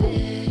of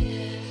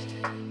it.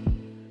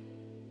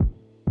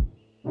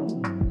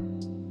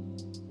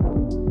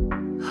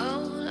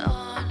 Hold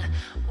on,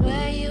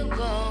 where you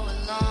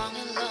going long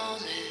and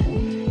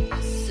lonely?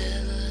 You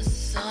said the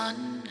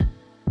sun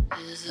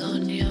is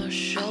on your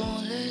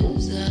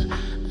shoulders.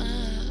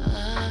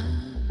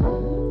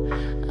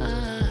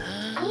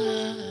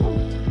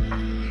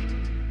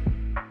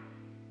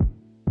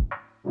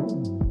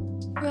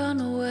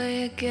 Run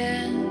away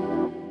again.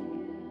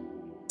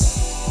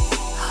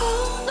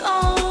 Hold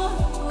on,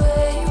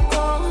 where you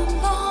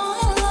going long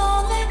and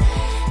lonely?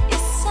 You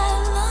said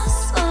the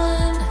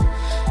sun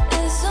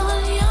is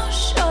on your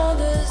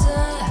shoulders.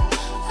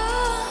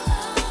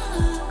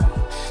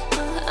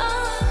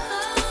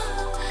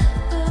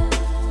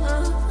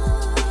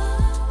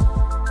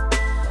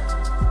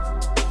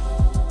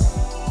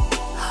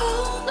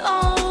 Hold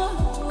on,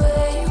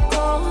 where you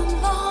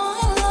going long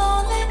and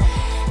lonely?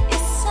 You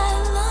said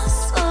the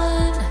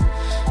sun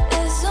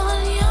is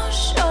on your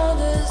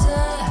shoulders.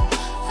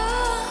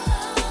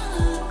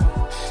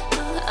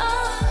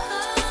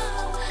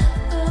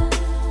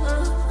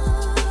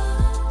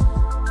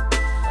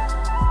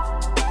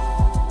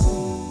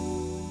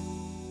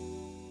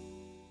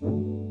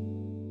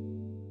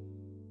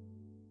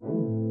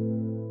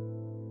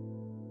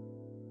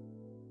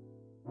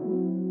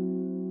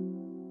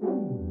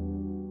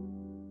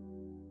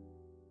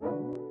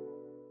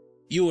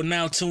 You are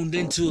now tuned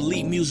into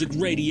Elite Music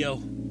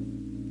Radio.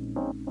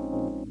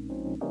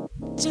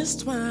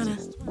 Just wanna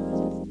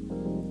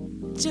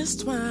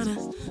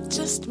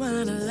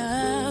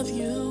love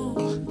you.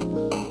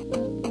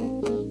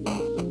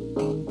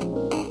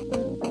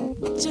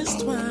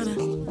 Just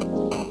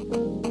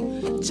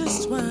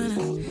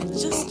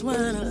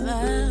wanna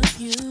love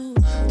you.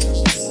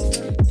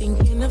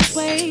 Thinking of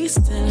ways,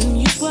 telling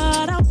you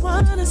what I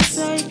wanna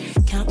say.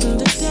 Counting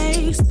the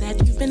days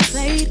that you've been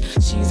played.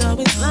 She's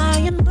always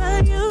lying,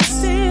 but you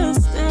still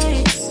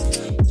stay.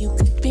 You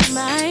could be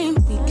mine,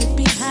 we could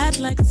be hot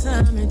like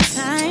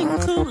summertime,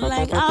 cool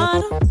like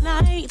autumn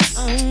night,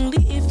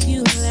 only if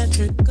you let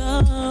her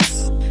go.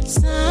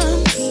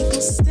 Some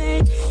people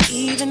stay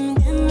even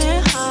when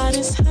their heart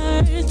is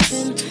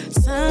hurting.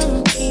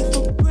 Some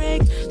people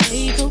break,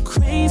 they go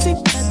crazy,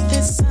 but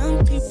there's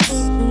some people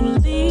who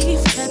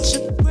leave, catch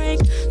a break,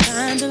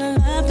 find a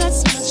love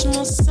that's much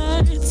more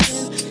certain.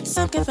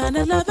 Some can find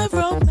a love and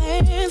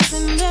romance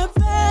in their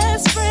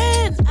best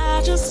friend.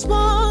 I just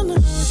wanna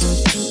love.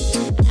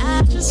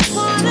 I just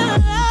wanna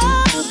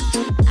love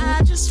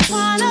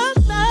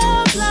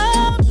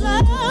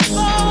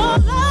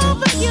all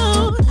over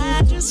you.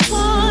 I just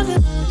wanna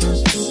love all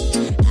over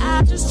you.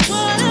 Just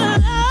wanna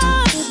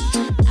love you.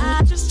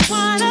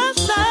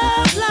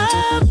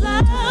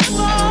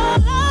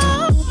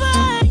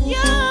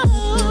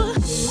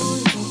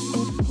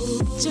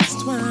 Just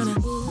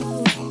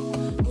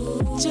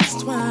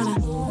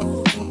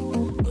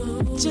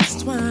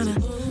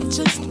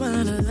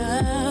wanna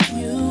love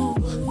you.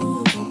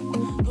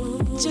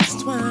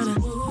 Just wanna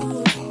love.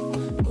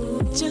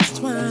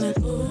 Just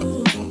wanna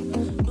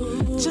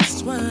love.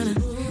 Just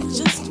wanna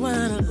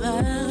love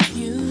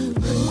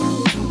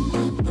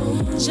you.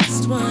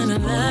 Just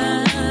wanna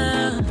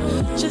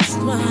love. Just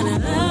wanna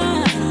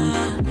love.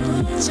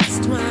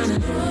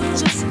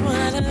 Just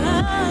wanna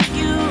love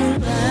you.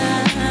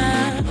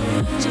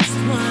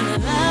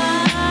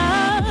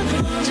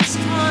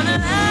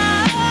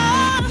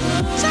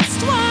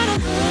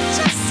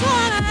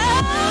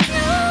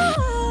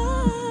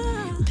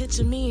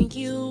 picture me and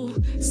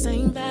you.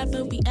 Same vibe,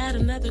 but we add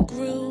another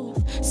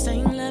groove.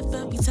 Same love,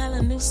 but we tell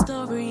a new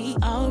story.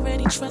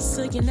 Already trust,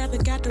 so you never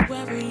got to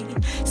worry.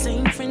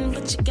 Same friend,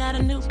 but you got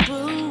a new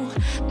boo.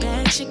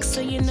 Bad chick, so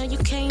you know you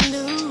can't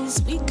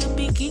lose. We could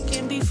be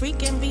geeking, be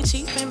freaking, be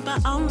cheaping,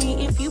 but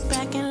only if you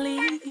back and leave.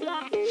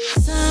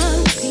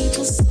 Some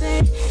people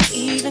stay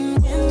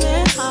even when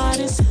their heart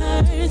is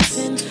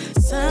hurting.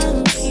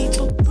 Some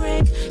people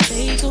break,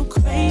 they go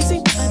crazy,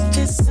 but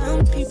there's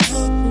some people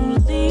who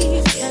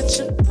leave, catch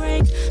a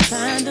break,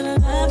 find a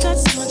love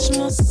that's much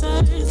more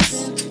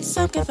certain.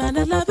 Some can find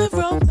a love and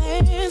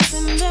romance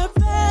in their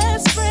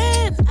best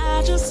friend.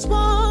 I just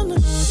wanna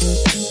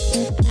love,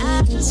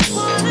 I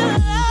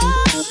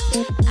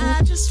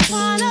just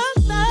wanna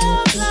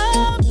love,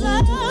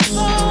 love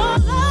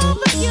all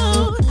over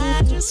you.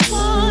 I just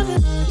wanna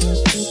love,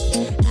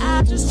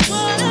 I just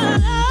wanna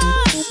love all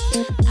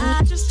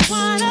over you. Just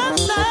wanna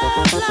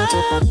love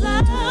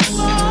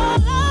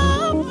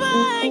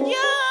you.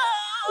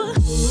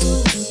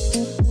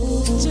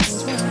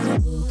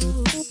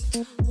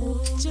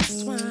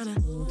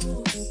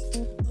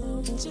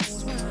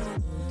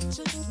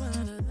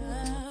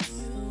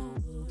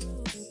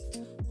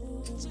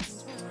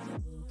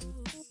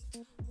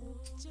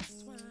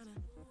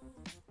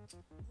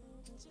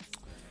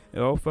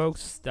 Yo,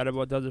 folks, that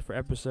about does it for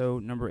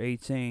episode number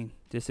 18.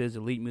 This is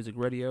Elite Music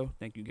Radio.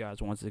 Thank you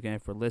guys once again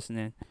for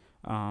listening.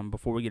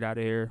 Before we get out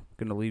of here, I'm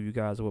going to leave you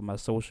guys with my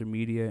social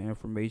media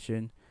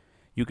information.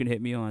 You can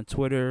hit me on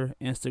Twitter,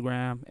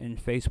 Instagram,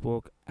 and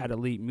Facebook at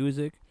Elite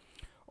Music.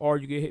 Or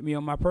you can hit me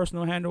on my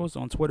personal handles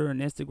on Twitter and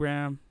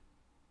Instagram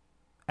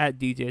at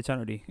DJ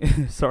Eternity.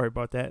 Sorry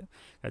about that.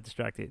 Got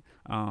distracted.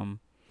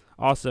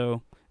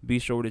 Also, be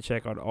sure to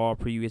check out all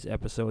previous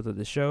episodes of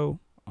the show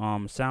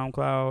on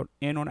SoundCloud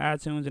and on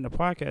iTunes in the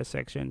podcast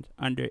section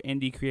under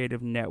Indie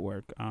Creative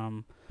Network.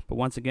 But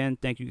once again,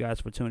 thank you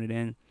guys for tuning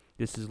in.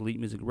 This is Elite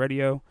Music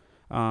Radio.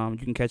 You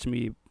can catch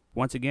me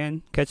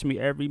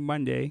every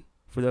Monday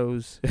for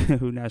those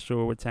who are not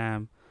sure what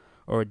time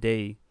or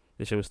day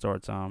the show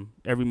starts.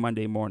 Every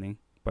Monday morning.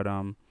 But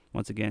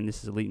once again,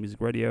 this is Elite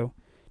Music Radio.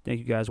 Thank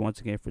you guys once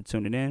again for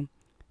tuning in.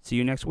 See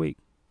you next week.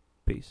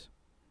 Peace.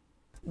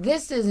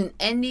 This is an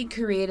Indie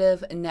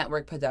Creative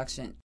Network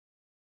production.